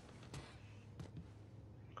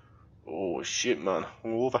 Oh shit, man,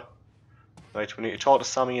 I'm over. Right, we need to talk to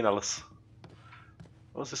Sammy and Ellis.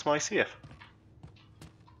 Oh, is this my safe?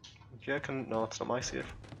 Yeah, no, it's not my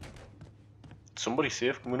safe. It's somebody's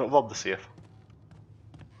safe. Can we not rob the safe?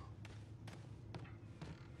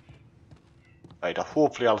 Right,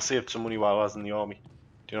 hopefully I'll save some money while I was in the army.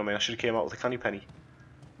 Do you know what I mean? I should have came out with a candy penny.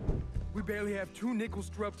 We barely have 2 nickels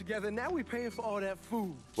to rub together. Now we're paying for all that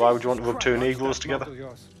food. Why would you want to rub 2 Negroes together?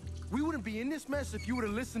 We wouldn't be in this mess if you would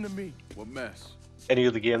have listened to me. What mess? Any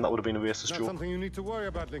other game that would have been a waste of Not something you need to worry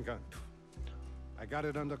about, Lincoln. I got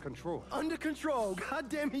it under control. Under control? God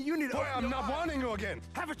damn it, you need to... Boy, I'm not warning you again.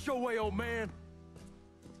 Have it your way, old man.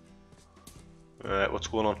 Alright, what's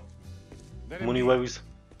going on? Money worries.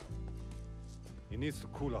 He needs to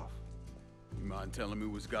cool off. You mind telling me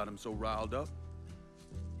what's got him so riled up?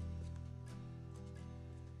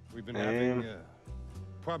 We've been having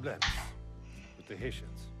problems with the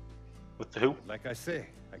Haitians. With the who? Like I say,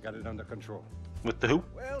 I got it under control. With the who?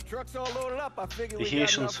 Well, truck's all loaded up. I figured the we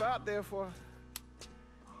Haitians. got enough out there for...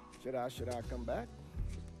 Should I come back?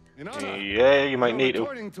 In honor, yeah, you might need to.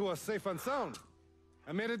 Returning to us safe and sound.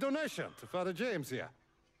 I made a donation to Father James here.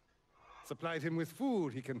 Supplied him with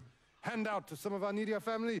food he can hand out to some of our needier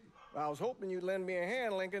family. Well, I was hoping you'd lend me a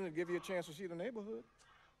hand, Lincoln, and give you a chance to see the neighborhood.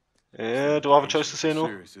 Yeah, do I have a choice to say no?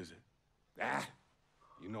 Serious, is it? Ah,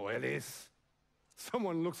 you know Ellis.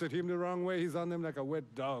 Someone looks at him the wrong way, he's on them like a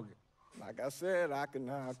wet dog. Like I said, I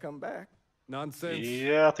can come back. Nonsense.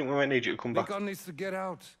 Yeah, I think we might need you to come back. Lincoln needs to get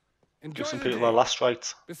out. Enjoy Give some the people day. their last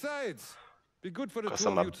rites. Besides, be good for the Because two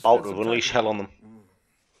I'm of you to about spend to some unleash time hell on them.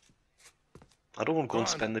 I don't want to go and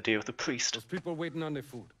Go on. spend the day with the priest. There's people waiting on their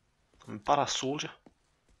food. I'm a badass soldier.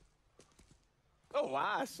 Oh,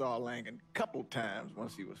 I saw Lincoln a couple times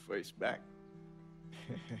once he was first back.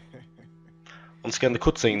 Once again, the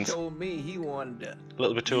cutscenes. He told me he wanted to A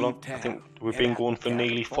little bit too long. I think we've been going for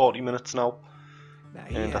nearly 40 minutes now.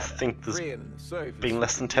 And I think there's been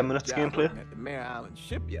less than 10 minutes gameplay. At the Mare Island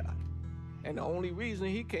shipyard. And the only reason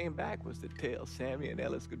he came back was to tell Sammy and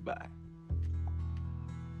Ellis goodbye.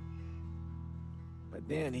 But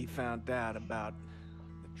then he found out about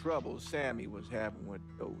the trouble Sammy was having with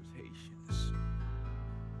those Haitians.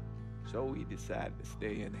 So he decided to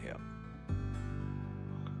stay and help.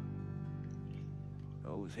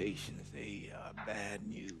 Those Haitians, they are bad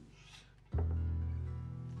news.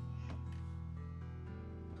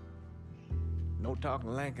 No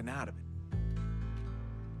talking Lincoln out of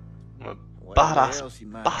it. A Whatever else badass he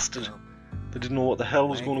might have bastard. done, They didn't know what the hell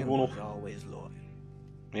was going to Lincoln go was on. always loyal.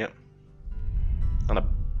 Yep. And a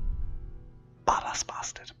badass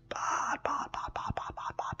bastard. Bad.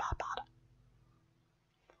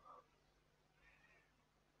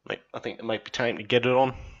 Right, I think it might be time to get it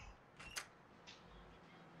on.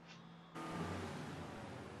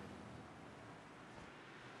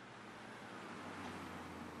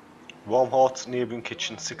 Warm Hearts Neighbouring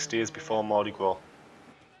Kitchen 6 days before Mardi Gras.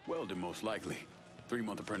 Well, then most likely.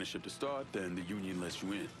 3-month apprenticeship to start, then the union lets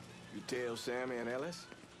you in. You tell Sammy and Ellis?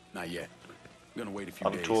 Not yet. I'm gonna wait a few I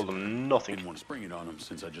haven't days. told them nothing. Didn't want to spring it on them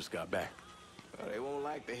since I just got back. Well, they won't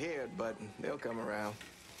like the head, but they'll come around.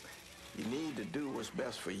 You need to do what's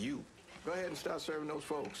best for you. Go ahead and start serving those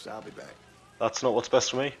folks. I'll be back. That's not what's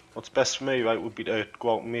best for me. What's best for me, right, would be to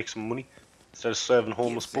go out and make some money instead of serving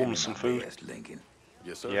homeless bums some food.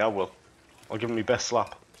 Yes, sir. Yeah, I will. I'll give him my best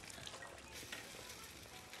slap.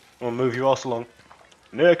 I'm gonna move your ass along.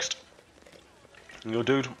 Next. Yo,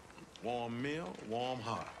 dude. Warm meal, warm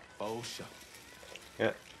heart. Oh, sure.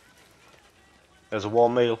 Yeah. There's a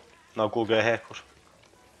warm meal. Now go get a haircut.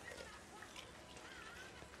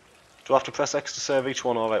 Do I have to press X to serve each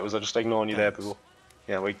one? Alright, was I just ignoring you there, people?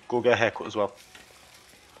 Yeah, wait, go get a haircut as well.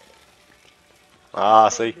 Ah,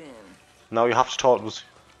 see. Now you have to talk to us.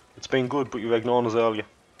 It's been good, but you were ignoring us earlier.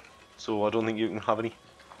 So I don't think you can have any.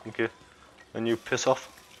 Okay. And you piss off.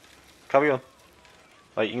 Carry on.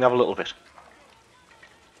 Right, you can have a little bit.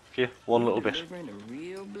 Okay, one little bit. Delivering a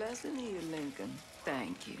real blessing here, Lincoln.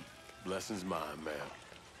 Thank you. Blessings mine, ma'am.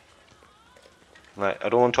 Right, I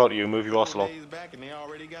don't want to talk to you. Move your ass along. Back and they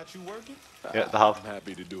already got you working? Yeah, they have. I'm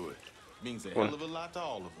happy to do it. Means a Go on. hell of a lot to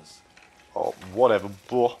all of us. Oh, whatever,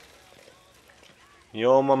 bro.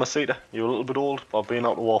 Yo, mamacita, you're a little bit old. I've been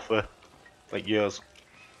out of warfare. Like years.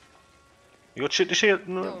 You got shit to share?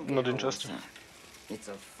 No, not interested. It's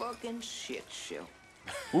a fucking shit show.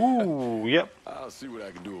 Ooh, yep. I'll see what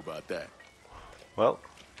I can do about that. Well,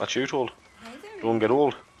 that's you told. Don't get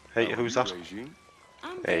old. Hey, who's that?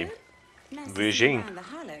 Hey, Regine.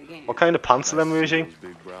 What kind of pants are them, Regine?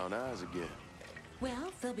 Big brown eyes again.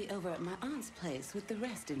 Well, they'll be over at my aunt's place with the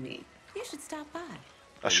rest of me. You should stop by.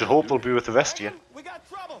 I should hope they'll be with the rest of you.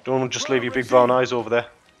 Don't just leave your big brown eyes over there.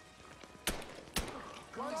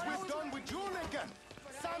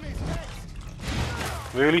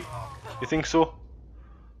 Really? You think so?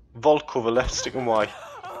 Vault cover, left stick and Y.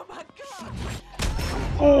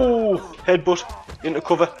 Oh! Headbutt into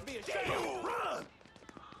cover.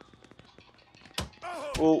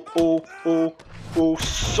 Oh, oh, oh, oh,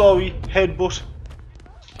 sorry, headbutt.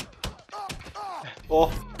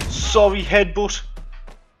 Oh, sorry, headbutt.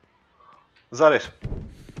 Is that it?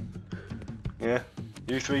 Yeah,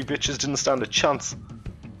 you three bitches didn't stand a chance.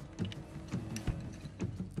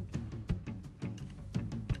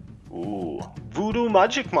 Ooh, voodoo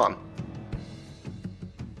magic, man.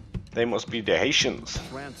 They must be the Haitians.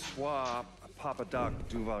 Francois Papadoc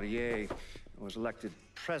Duvalier was elected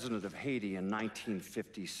president of Haiti in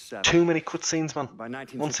 1957. Too many cutscenes, man. By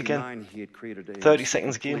 1959, once again, he had created a 30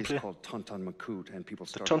 seconds gameplay called Tonton Macoute, and people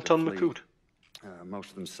started Tonton to flee. Macoute. Most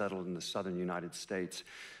of them settled in the southern United States.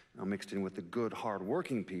 Now, mixed in with the good,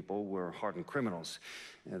 hard-working people were hardened criminals.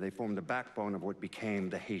 They formed the backbone of what became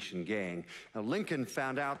the Haitian gang. Now, Lincoln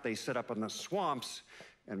found out they set up in the swamps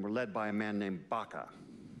and were led by a man named Baca.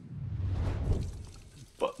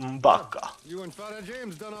 Baca. You and Father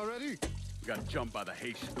James done already? We got jumped by the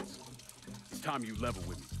Haitians. It's time you level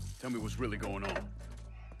with me. Tell me what's really going on.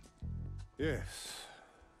 Yes.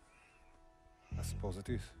 I suppose it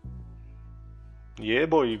is. Yeah,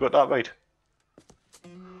 boy, you got that right.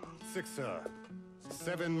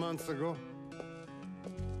 7 months ago,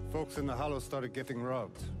 folks in the Hollow started getting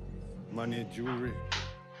robbed. Money, jewelry,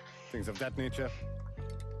 things of that nature.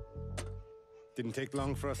 Didn't take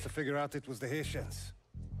long for us to figure out it was the Haitians.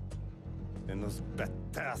 Then those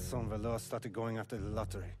bâtards en velours started going after the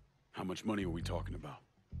lottery. How much money are we talking about?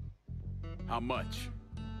 How much?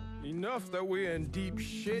 Enough that we're in deep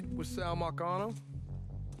shit with Sal Marcano.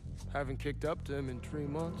 Haven't kicked up to him in 3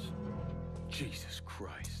 months. Jesus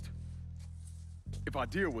Christ. If I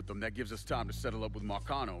deal with them, that gives us time to settle up with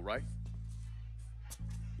Marcano, right?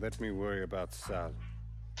 Let me worry about Sal.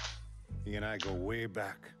 He and I go way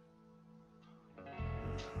back.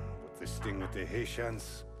 But this thing with the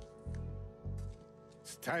Haitians,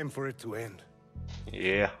 it's time for it to end.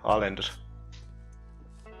 Yeah, I'll end it.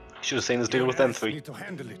 Should have seen us deal with them three. Need to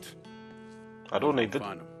handle it. I don't need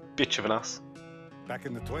the bitch of an ass. Back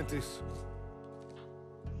in the 20s,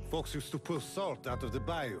 folks used to pull salt out of the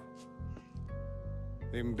bayou.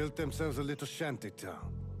 They even built themselves a little shanty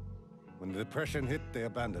town. When the Depression hit, they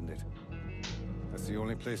abandoned it. That's the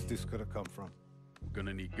only place this could have come from. We're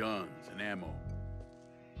gonna need guns and ammo.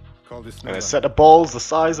 Call this And a set of balls the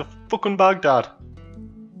size of fucking Baghdad.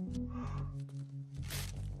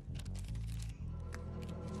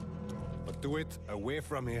 But do it away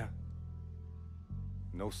from here.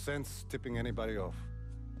 No sense tipping anybody off.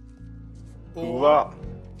 Or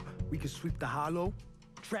we could sweep the Hollow,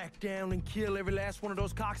 track down and kill every last one of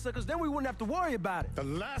those cocksuckers, then we wouldn't have to worry about it. The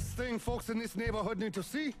last thing folks in this neighborhood need to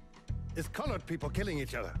see is colored people killing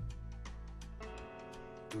each other.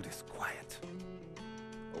 Do this quiet.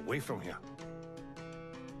 Away from here.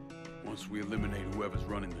 Once we eliminate whoever's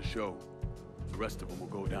running the show, the rest of them will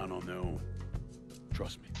go down on their own.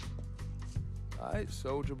 Trust me. All right,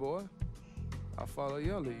 soldier boy. I'll follow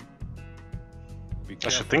your lead. I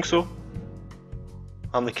should think so.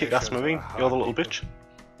 I'm the kick-ass Marine, you're the little bitch.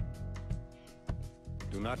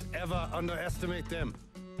 Do not ever underestimate them.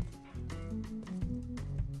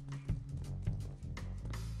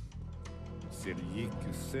 Celui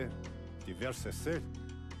qui sait diverser seul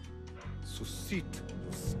suscite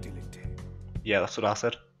hostility. Yeah, that's what I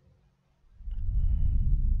said.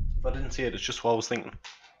 I didn't see it, it's just what I was thinking.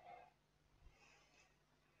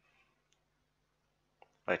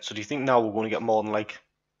 Right, so do you think now we're going to get more than like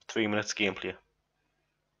 3 minutes gameplay?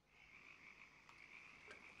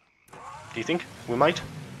 Do you think we might?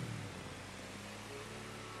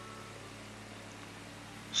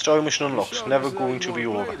 Story mission unlocks, never going to be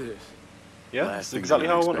over. Yeah, that's exactly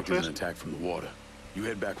how I want to play it. An attack from the water. You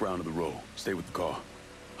head back round to the row. Stay with the car.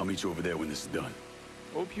 I'll meet you over there when this is done.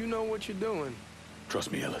 Hope you know what you're doing.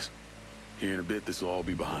 Trust me, Ellis. Here in a bit, this will all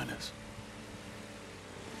be behind us.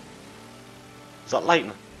 Is that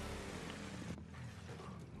lightning?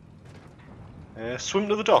 Swim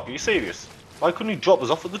to the dock, are you serious? Why couldn't he drop us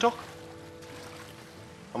off at the dock?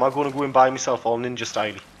 Am I going to go in by myself all ninja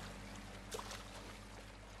style?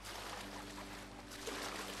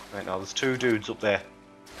 Right now, there's two dudes up there.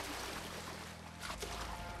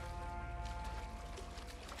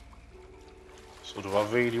 So do I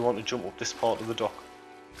really want to jump up this part of the dock?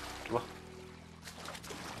 Do I?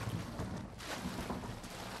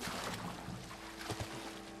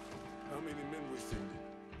 How many men we sending?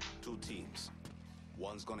 2 teams.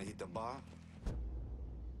 One's gonna hit the bar.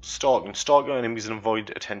 Stalking. Stalk your enemies and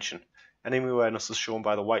avoid attention. Enemy awareness is shown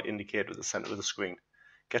by the white indicator at the center of the screen.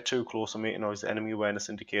 Get too close and make a noise. The enemy awareness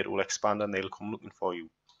indicator will expand and they'll come looking for you.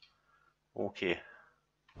 Okay.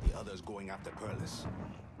 The other's going after Perlis.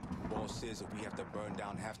 Boss says if we have to burn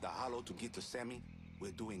down half the hollow to get to Sammy,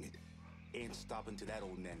 we're doing it. Ain't stopping till that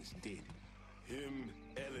old man is dead. Him,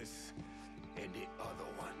 Ellis, and the other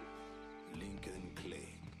one. Lincoln Clay.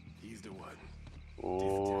 He's the one.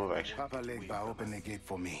 Alright. Papa Legba, open the gate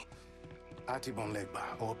for me. Atibon Legba,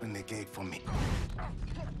 open the gate for me.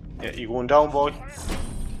 Yeah, you going down, boy?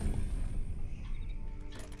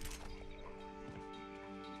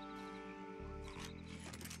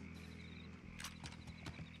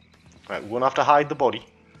 Right, we're gonna have to hide the body,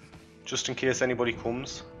 just in case anybody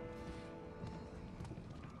comes.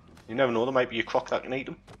 You never know, there might be a croc that can eat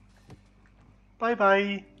them. Bye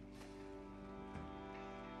bye.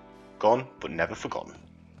 Gone, but never forgotten.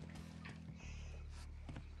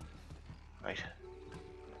 Right.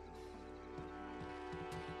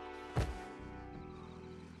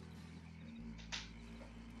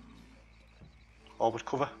 Orbit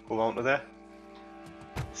cover, go down to there.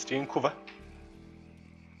 Stay in cover.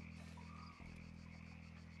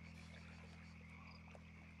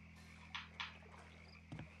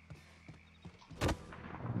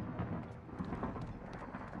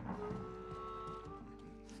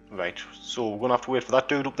 Right, so we're gonna have to wait for that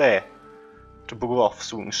dude up there to bugger off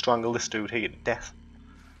so we can strangle this dude here to death.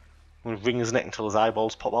 I'm gonna wring his neck until his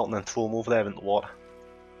eyeballs pop out and then throw him over there in the water.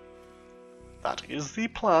 That is the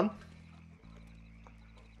plan.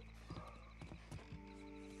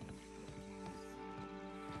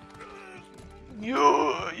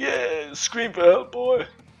 Yeah, scream for help, boy.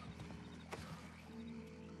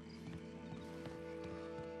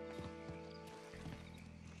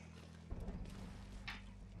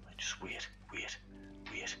 Just wait.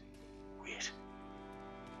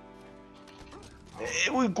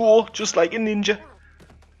 There we go, just like a ninja.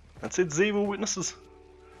 That's it, 0 witnesses.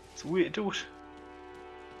 It's the way to do it.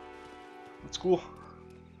 Let's go.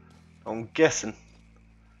 I'm guessing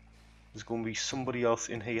there's going to be somebody else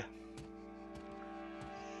in here.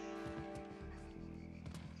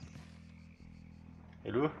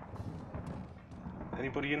 Hello?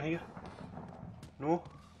 Anybody in here? No?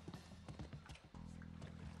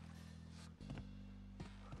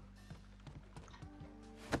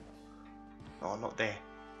 No, not there.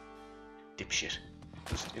 Dipshit.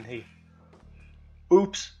 Just in here.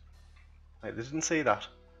 Oops! Right, they didn't say that.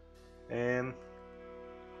 Right,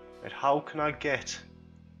 how can I get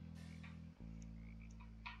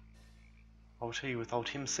out here without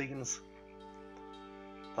him seeing us?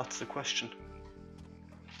 That's the question.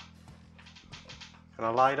 Can I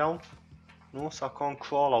lie down? No, so I can't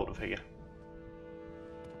crawl out of here.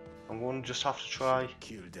 I'm going to just have to try.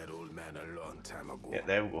 Killed that old man a long time ago. Yeah,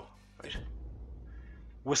 there we go. Right.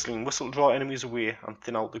 Whistling. Whistle to draw enemies away and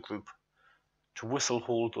thin out the group. To whistle,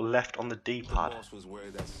 hold left on the D-pad. The boss was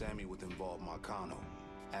worried that Sammy would involve Marcano.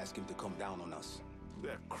 Ask him to come down on us.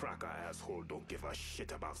 That cracker asshole don't give a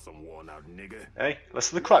shit about some worn out nigga. Hey, listen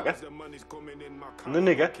to the cracker. And the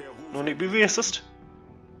nigger. No need to be racist.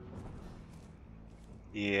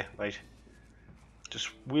 Yeah, right. Just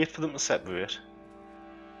wait for them to separate.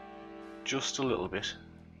 Just a little bit.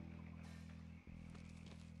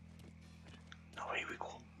 Now here we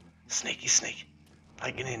go. Sneaky sneak.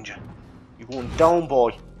 Like a ninja. You're going down,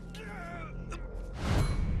 boy.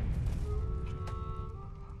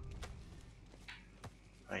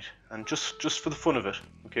 Right, and just for the fun of it,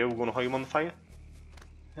 okay, we're going to hide him on the fire.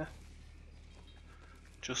 Yeah.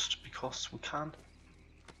 Just because we can.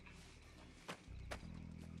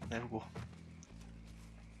 There we go.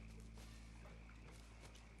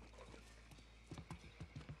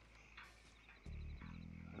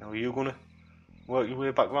 Now are you gonna work your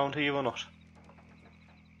way back round here or not?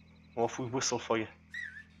 Or if we whistle for you?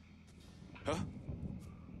 Huh?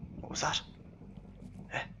 What was that?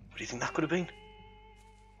 Eh? What do you think that could have been?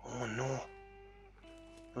 Oh no.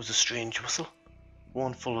 It was a strange whistle.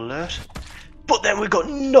 One full alert. But then we got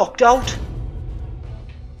knocked out!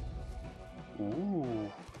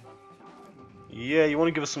 Ooh. Yeah, you want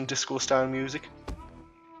to give us some disco style music?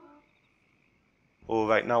 Oh,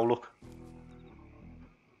 right now, look.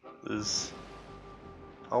 There's...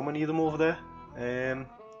 how many of them over there?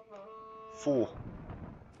 4.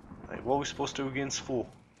 Right, what are we supposed to do against 4?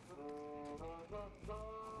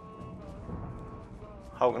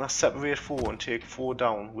 How can I separate 4 and take 4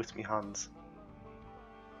 down with my hands?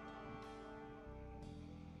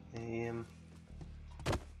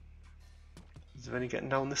 Is there any getting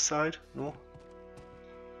down this side? No?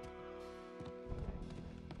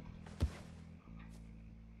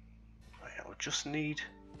 Right, I would just need...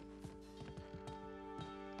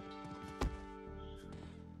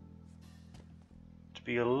 to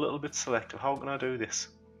be a little bit selective. How can I do this?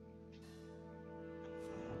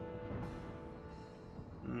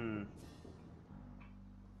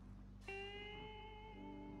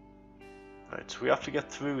 Right, so we have to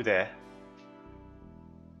get through there.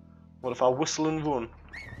 What if I whistle and run?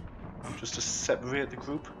 Just to separate the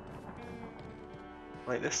group?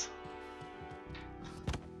 Like this?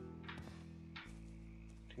 Do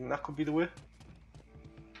you think that could be the way?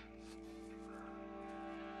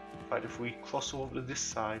 Right, if we cross over to this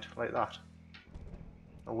side, like that.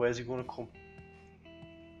 Now where's he going to come?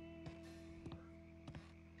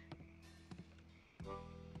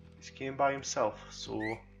 He came by himself,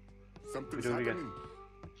 so... Something's we do it again. happening.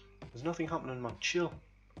 There's nothing happening, man. Chill.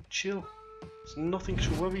 Chill. There's nothing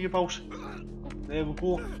to worry about. There we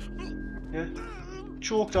go. Yeah.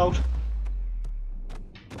 Choked out.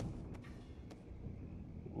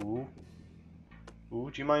 Ooh.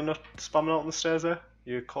 Ooh, do you mind not spamming out on the stairs there?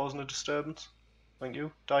 You're causing a disturbance. Thank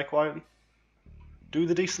you. Die quietly. Do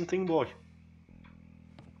the decent thing, boy.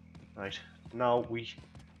 Right. Now we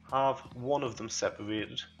have one of them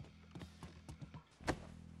separated.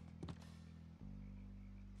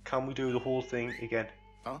 Can we do the whole thing again?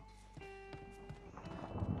 Huh?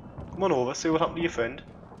 Come on over, see what happened to your friend. Do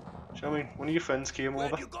you know what I mean? One of your friends came over.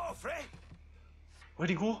 Where'd you go, Fred? Where'd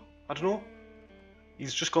he go? I don't know.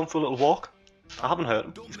 He's just gone for a little walk. I haven't heard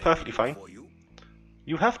him. He's perfectly fine.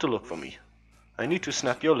 You have to look for me. I need to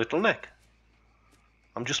snap your little neck.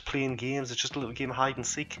 I'm just playing games. It's just a little game of hide and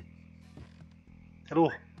seek.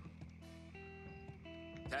 Hello.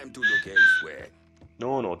 Time to look elsewhere.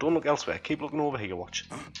 No, don't look elsewhere. Keep looking over here, watch.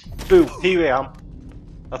 Boom, here I am.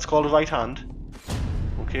 That's called a right hand.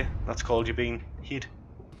 Okay, that's called you being hid.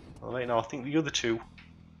 Alright, now I think the other two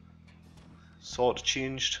sort of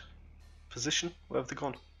changed position. Where have they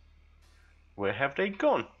gone? Where have they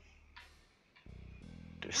gone?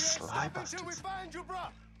 They're sly bastards.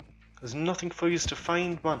 There's nothing for you to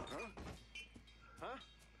find, man.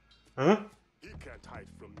 Huh? You can't hide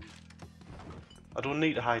from me. I don't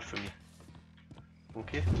need to hide from you.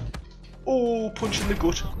 Okay. Oh, punch in the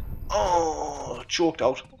gut. Oh, choked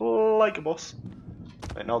out like a boss.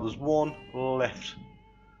 Right, now there's one left.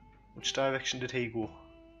 Which direction did he go?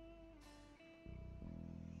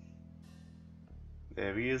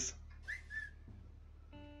 There he is.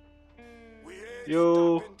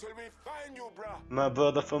 Yo, my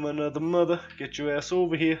brother from another mother, get your ass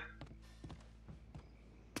over here.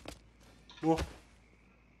 No.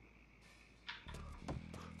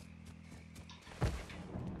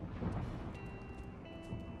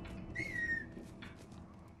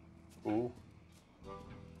 Oh.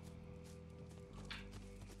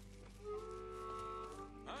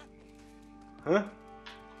 Huh?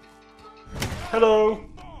 Hello.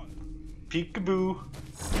 Peekaboo.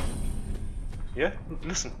 Yeah,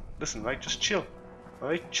 listen, right, just chill.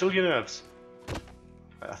 Alright, chill your nerves.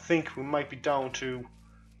 I think we might be down to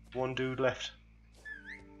one dude left.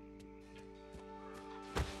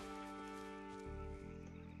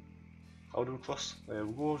 How do we cross? There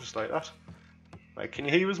we go, just like that. Right, can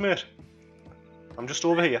you hear us, mate? I'm just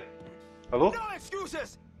over here. Hello? No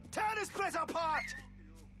excuses! Tear this place apart!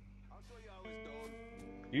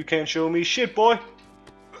 You can't show me shit, boy!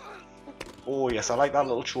 Oh yes, I like that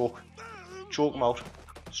little choke. Choke him out.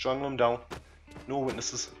 Strangle him down. No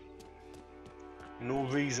witnesses. No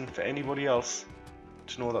reason for anybody else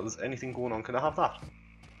to know that there's anything going on. Can I have that?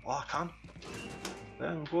 Oh, I can.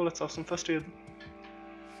 There we go, let's have some first aid.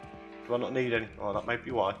 Do I not need any? Oh, that might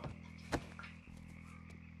be why.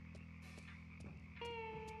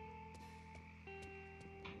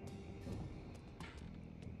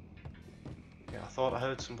 Yeah, I thought I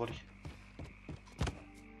heard somebody.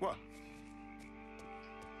 What?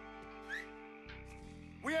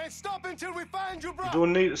 We ain't stopping till we find you, bro! You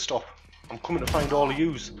don't need to stop. I'm coming to find all of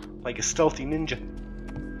yous, like a stealthy ninja.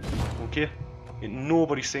 Okay? Ain't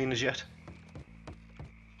nobody seen us yet.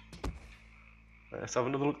 Right, let's have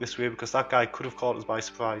another look this way because that guy could have caught us by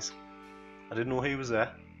surprise. I didn't know he was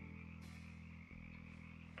there.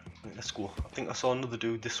 Right, let's go. I think I saw another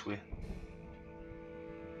dude this way.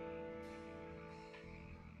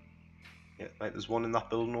 Yeah, right, there's one in that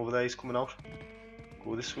building over there, he's coming out.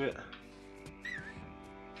 Go this way.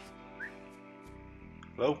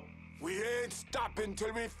 Hello? We ain't stopping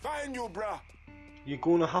till we find you, bruh. You're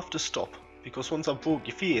gonna have to stop, because once I've broke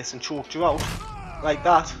your face and choked you out, like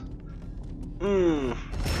that,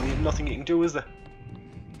 there's nothing you can do, is there?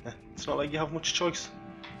 It's not like you have much choice.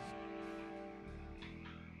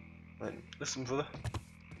 Right, listen, brother.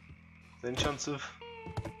 Is there any chance of...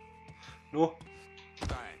 No?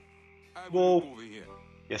 Whoa!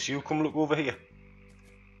 Yes, you come look over here.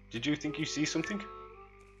 Did you think you see something?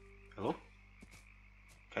 Hello?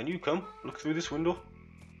 Can you come? Look through this window.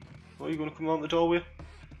 Or are you going to come out the doorway?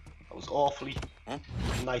 That was awfully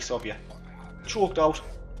nice of you. Choked out.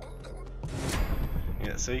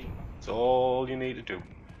 Yeah, see? That's all you need to do.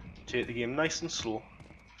 Take the game nice and slow.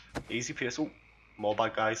 Easy pace. Oh, more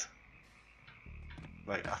bad guys.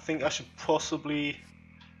 Right, I think I should possibly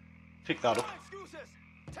pick that up.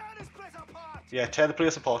 Yeah, tear the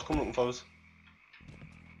place apart. Come looking for us.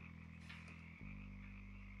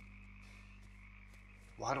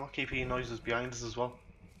 Why do I keep hearing noises behind us as well?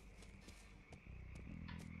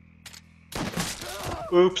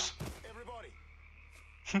 Oops.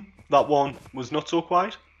 That one was not so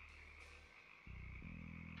quiet.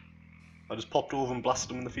 I just popped over and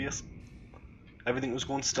blasted him in the face. Everything was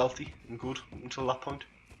going stealthy and good until that point.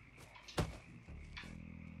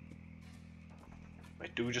 I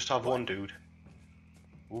do just have one dude.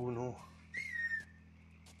 Oh no.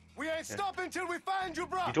 We ain't stopping till we find you,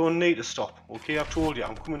 bro. You don't need to stop, okay? I've told you,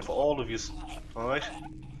 I'm coming for all of you. Alright?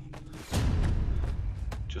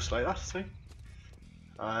 Just like that, see?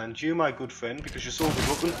 And you, my good friend, because you're so good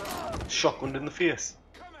looking, shotgunned in the face.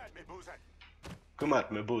 Come at me, boozer. Come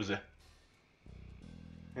at me, boozer.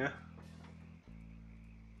 Yeah?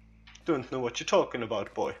 Don't know what you're talking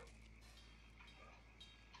about, boy.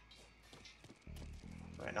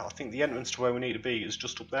 Right, now I think the entrance to where we need to be is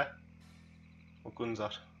just up there. What gun's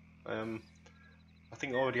that? I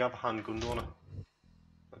think I already have a handgun, don't I?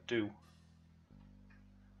 I do.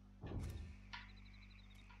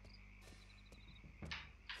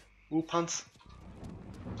 Ooh, pants.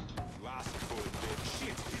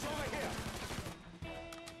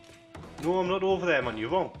 No, I'm not over there, man.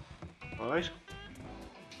 You're wrong. Alright?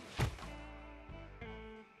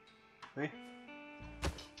 Hey?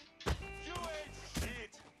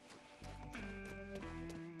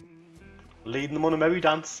 Leading them on a merry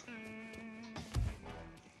dance.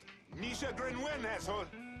 Misha Grenwen, asshole.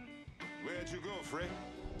 Where'd you go, Fred?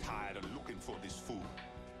 Tired of looking for this fool.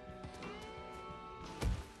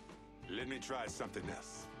 Let me try something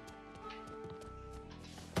else.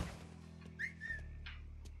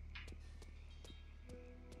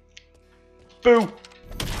 Boo!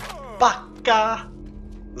 Baka!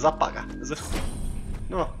 Is that Baka? Is it?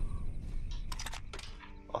 No.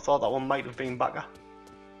 I thought that one might have been Baka.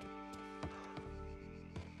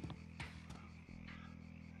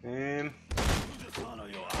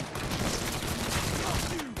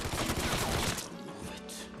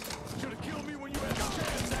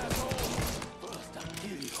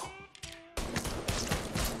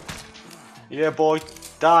 Yeah, boy,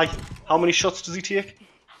 die. How many shots does he take?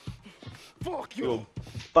 Fuck you! Yo,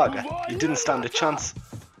 bugger, you didn't stand a chance.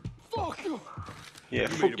 Fuck you! Yeah, you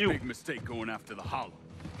fuck made a you. big mistake going after the Hollow.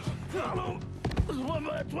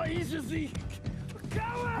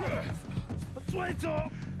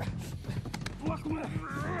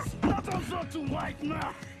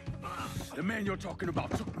 The man you're talking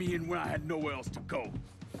about took me in when I had nowhere else to go.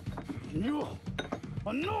 You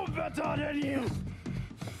are no better than you.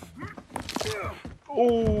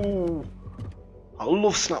 Oh, I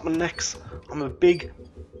love snapping necks. I'm a big,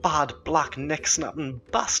 bad, black neck snapping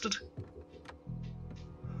bastard.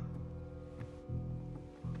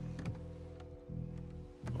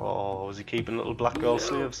 Oh, is he keeping little black girl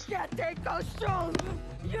slaves? Can't take those shoes,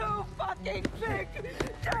 you fucking pig!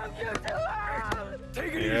 Damn you to hell!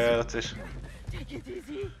 Take it Yeah, that's it. Take it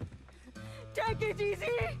easy. Take it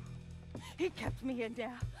easy. He kept me in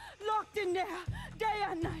there, locked in there, day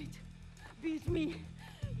and night. Beat me,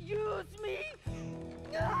 use me.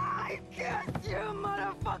 I guess you,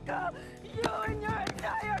 motherfucker. You and your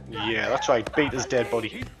entire. Yeah, that's right. Beat his dead body.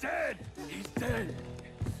 He's dead. He's dead.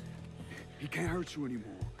 He can't hurt you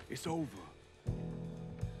anymore. It's over.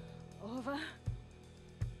 Over.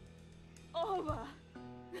 Over.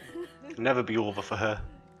 It'll never be over for her.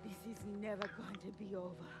 This is never going to be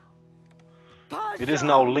over. It is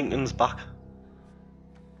now. Lincoln's back.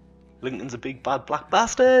 Lincoln's a big bad black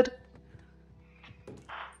bastard.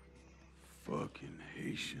 Fucking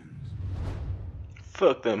Haitians.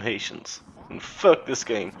 Fuck them Haitians. And fuck this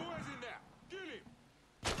game.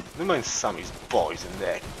 Never mind Sammy's boys in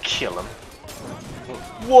there. Kill them.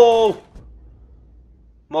 Whoa!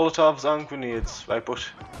 Molotovs and grenades. Right, but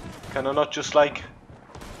can I not just like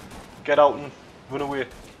get out and run away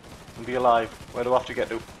and be alive? Where do I have to get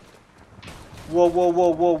to? Whoa, whoa, whoa,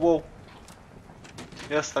 whoa, whoa.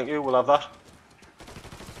 Yes, thank you, we'll have that.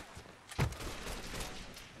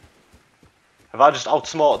 Have I just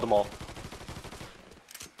outsmarted them all?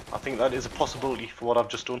 I think that is a possibility for what I've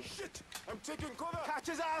just done. Shit! I'm taking cover! Catch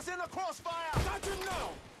his ass in the crossfire! Got him now!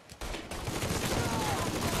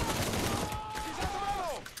 He's at the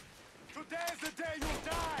middle! Today's the day you'll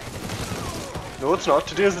die! No, it's not.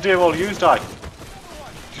 Today's the day all yous die. Do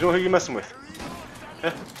you know who you're messing with?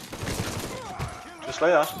 Yeah. Just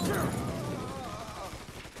like that.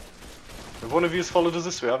 Have one of yous followed us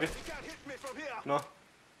this way, have you? No.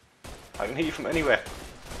 I can hit you from anywhere.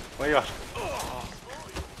 Where are you at?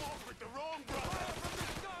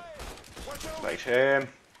 Right,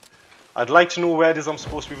 I'd like to know where it is I'm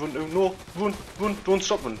supposed to be running to. No, run, run, don't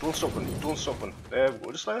stop running, don't stop running, don't stop running. There we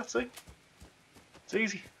go, just like that, see? It's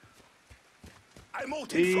easy.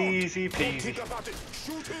 Easy peasy.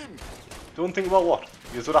 Don't think about what?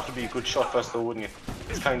 You would have to be a good shot first though, wouldn't you?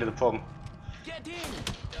 It's kind of the problem.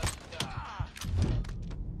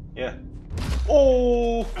 Yeah.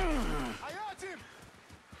 Oh!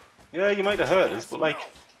 Yeah, you might have hurt us, but like,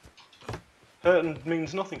 hurting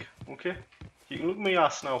means nothing, okay? You can look at my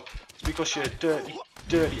ass now. It's because you're a dirty,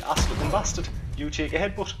 dirty ass-looking bastard. You take a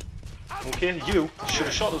headbutt. Okay, you should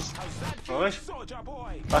have shot us. Alright?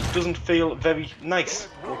 That doesn't feel very nice,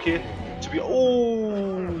 okay? To be...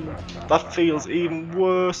 Oh! That feels even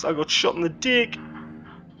worse. I got shot in the dick.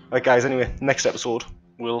 Right guys, anyway, next episode,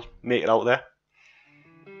 we'll make it out there.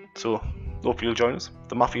 So, hope you'll join us.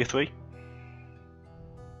 The Mafia 3.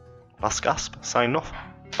 LastGasp, signing off.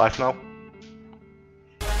 Bye for now.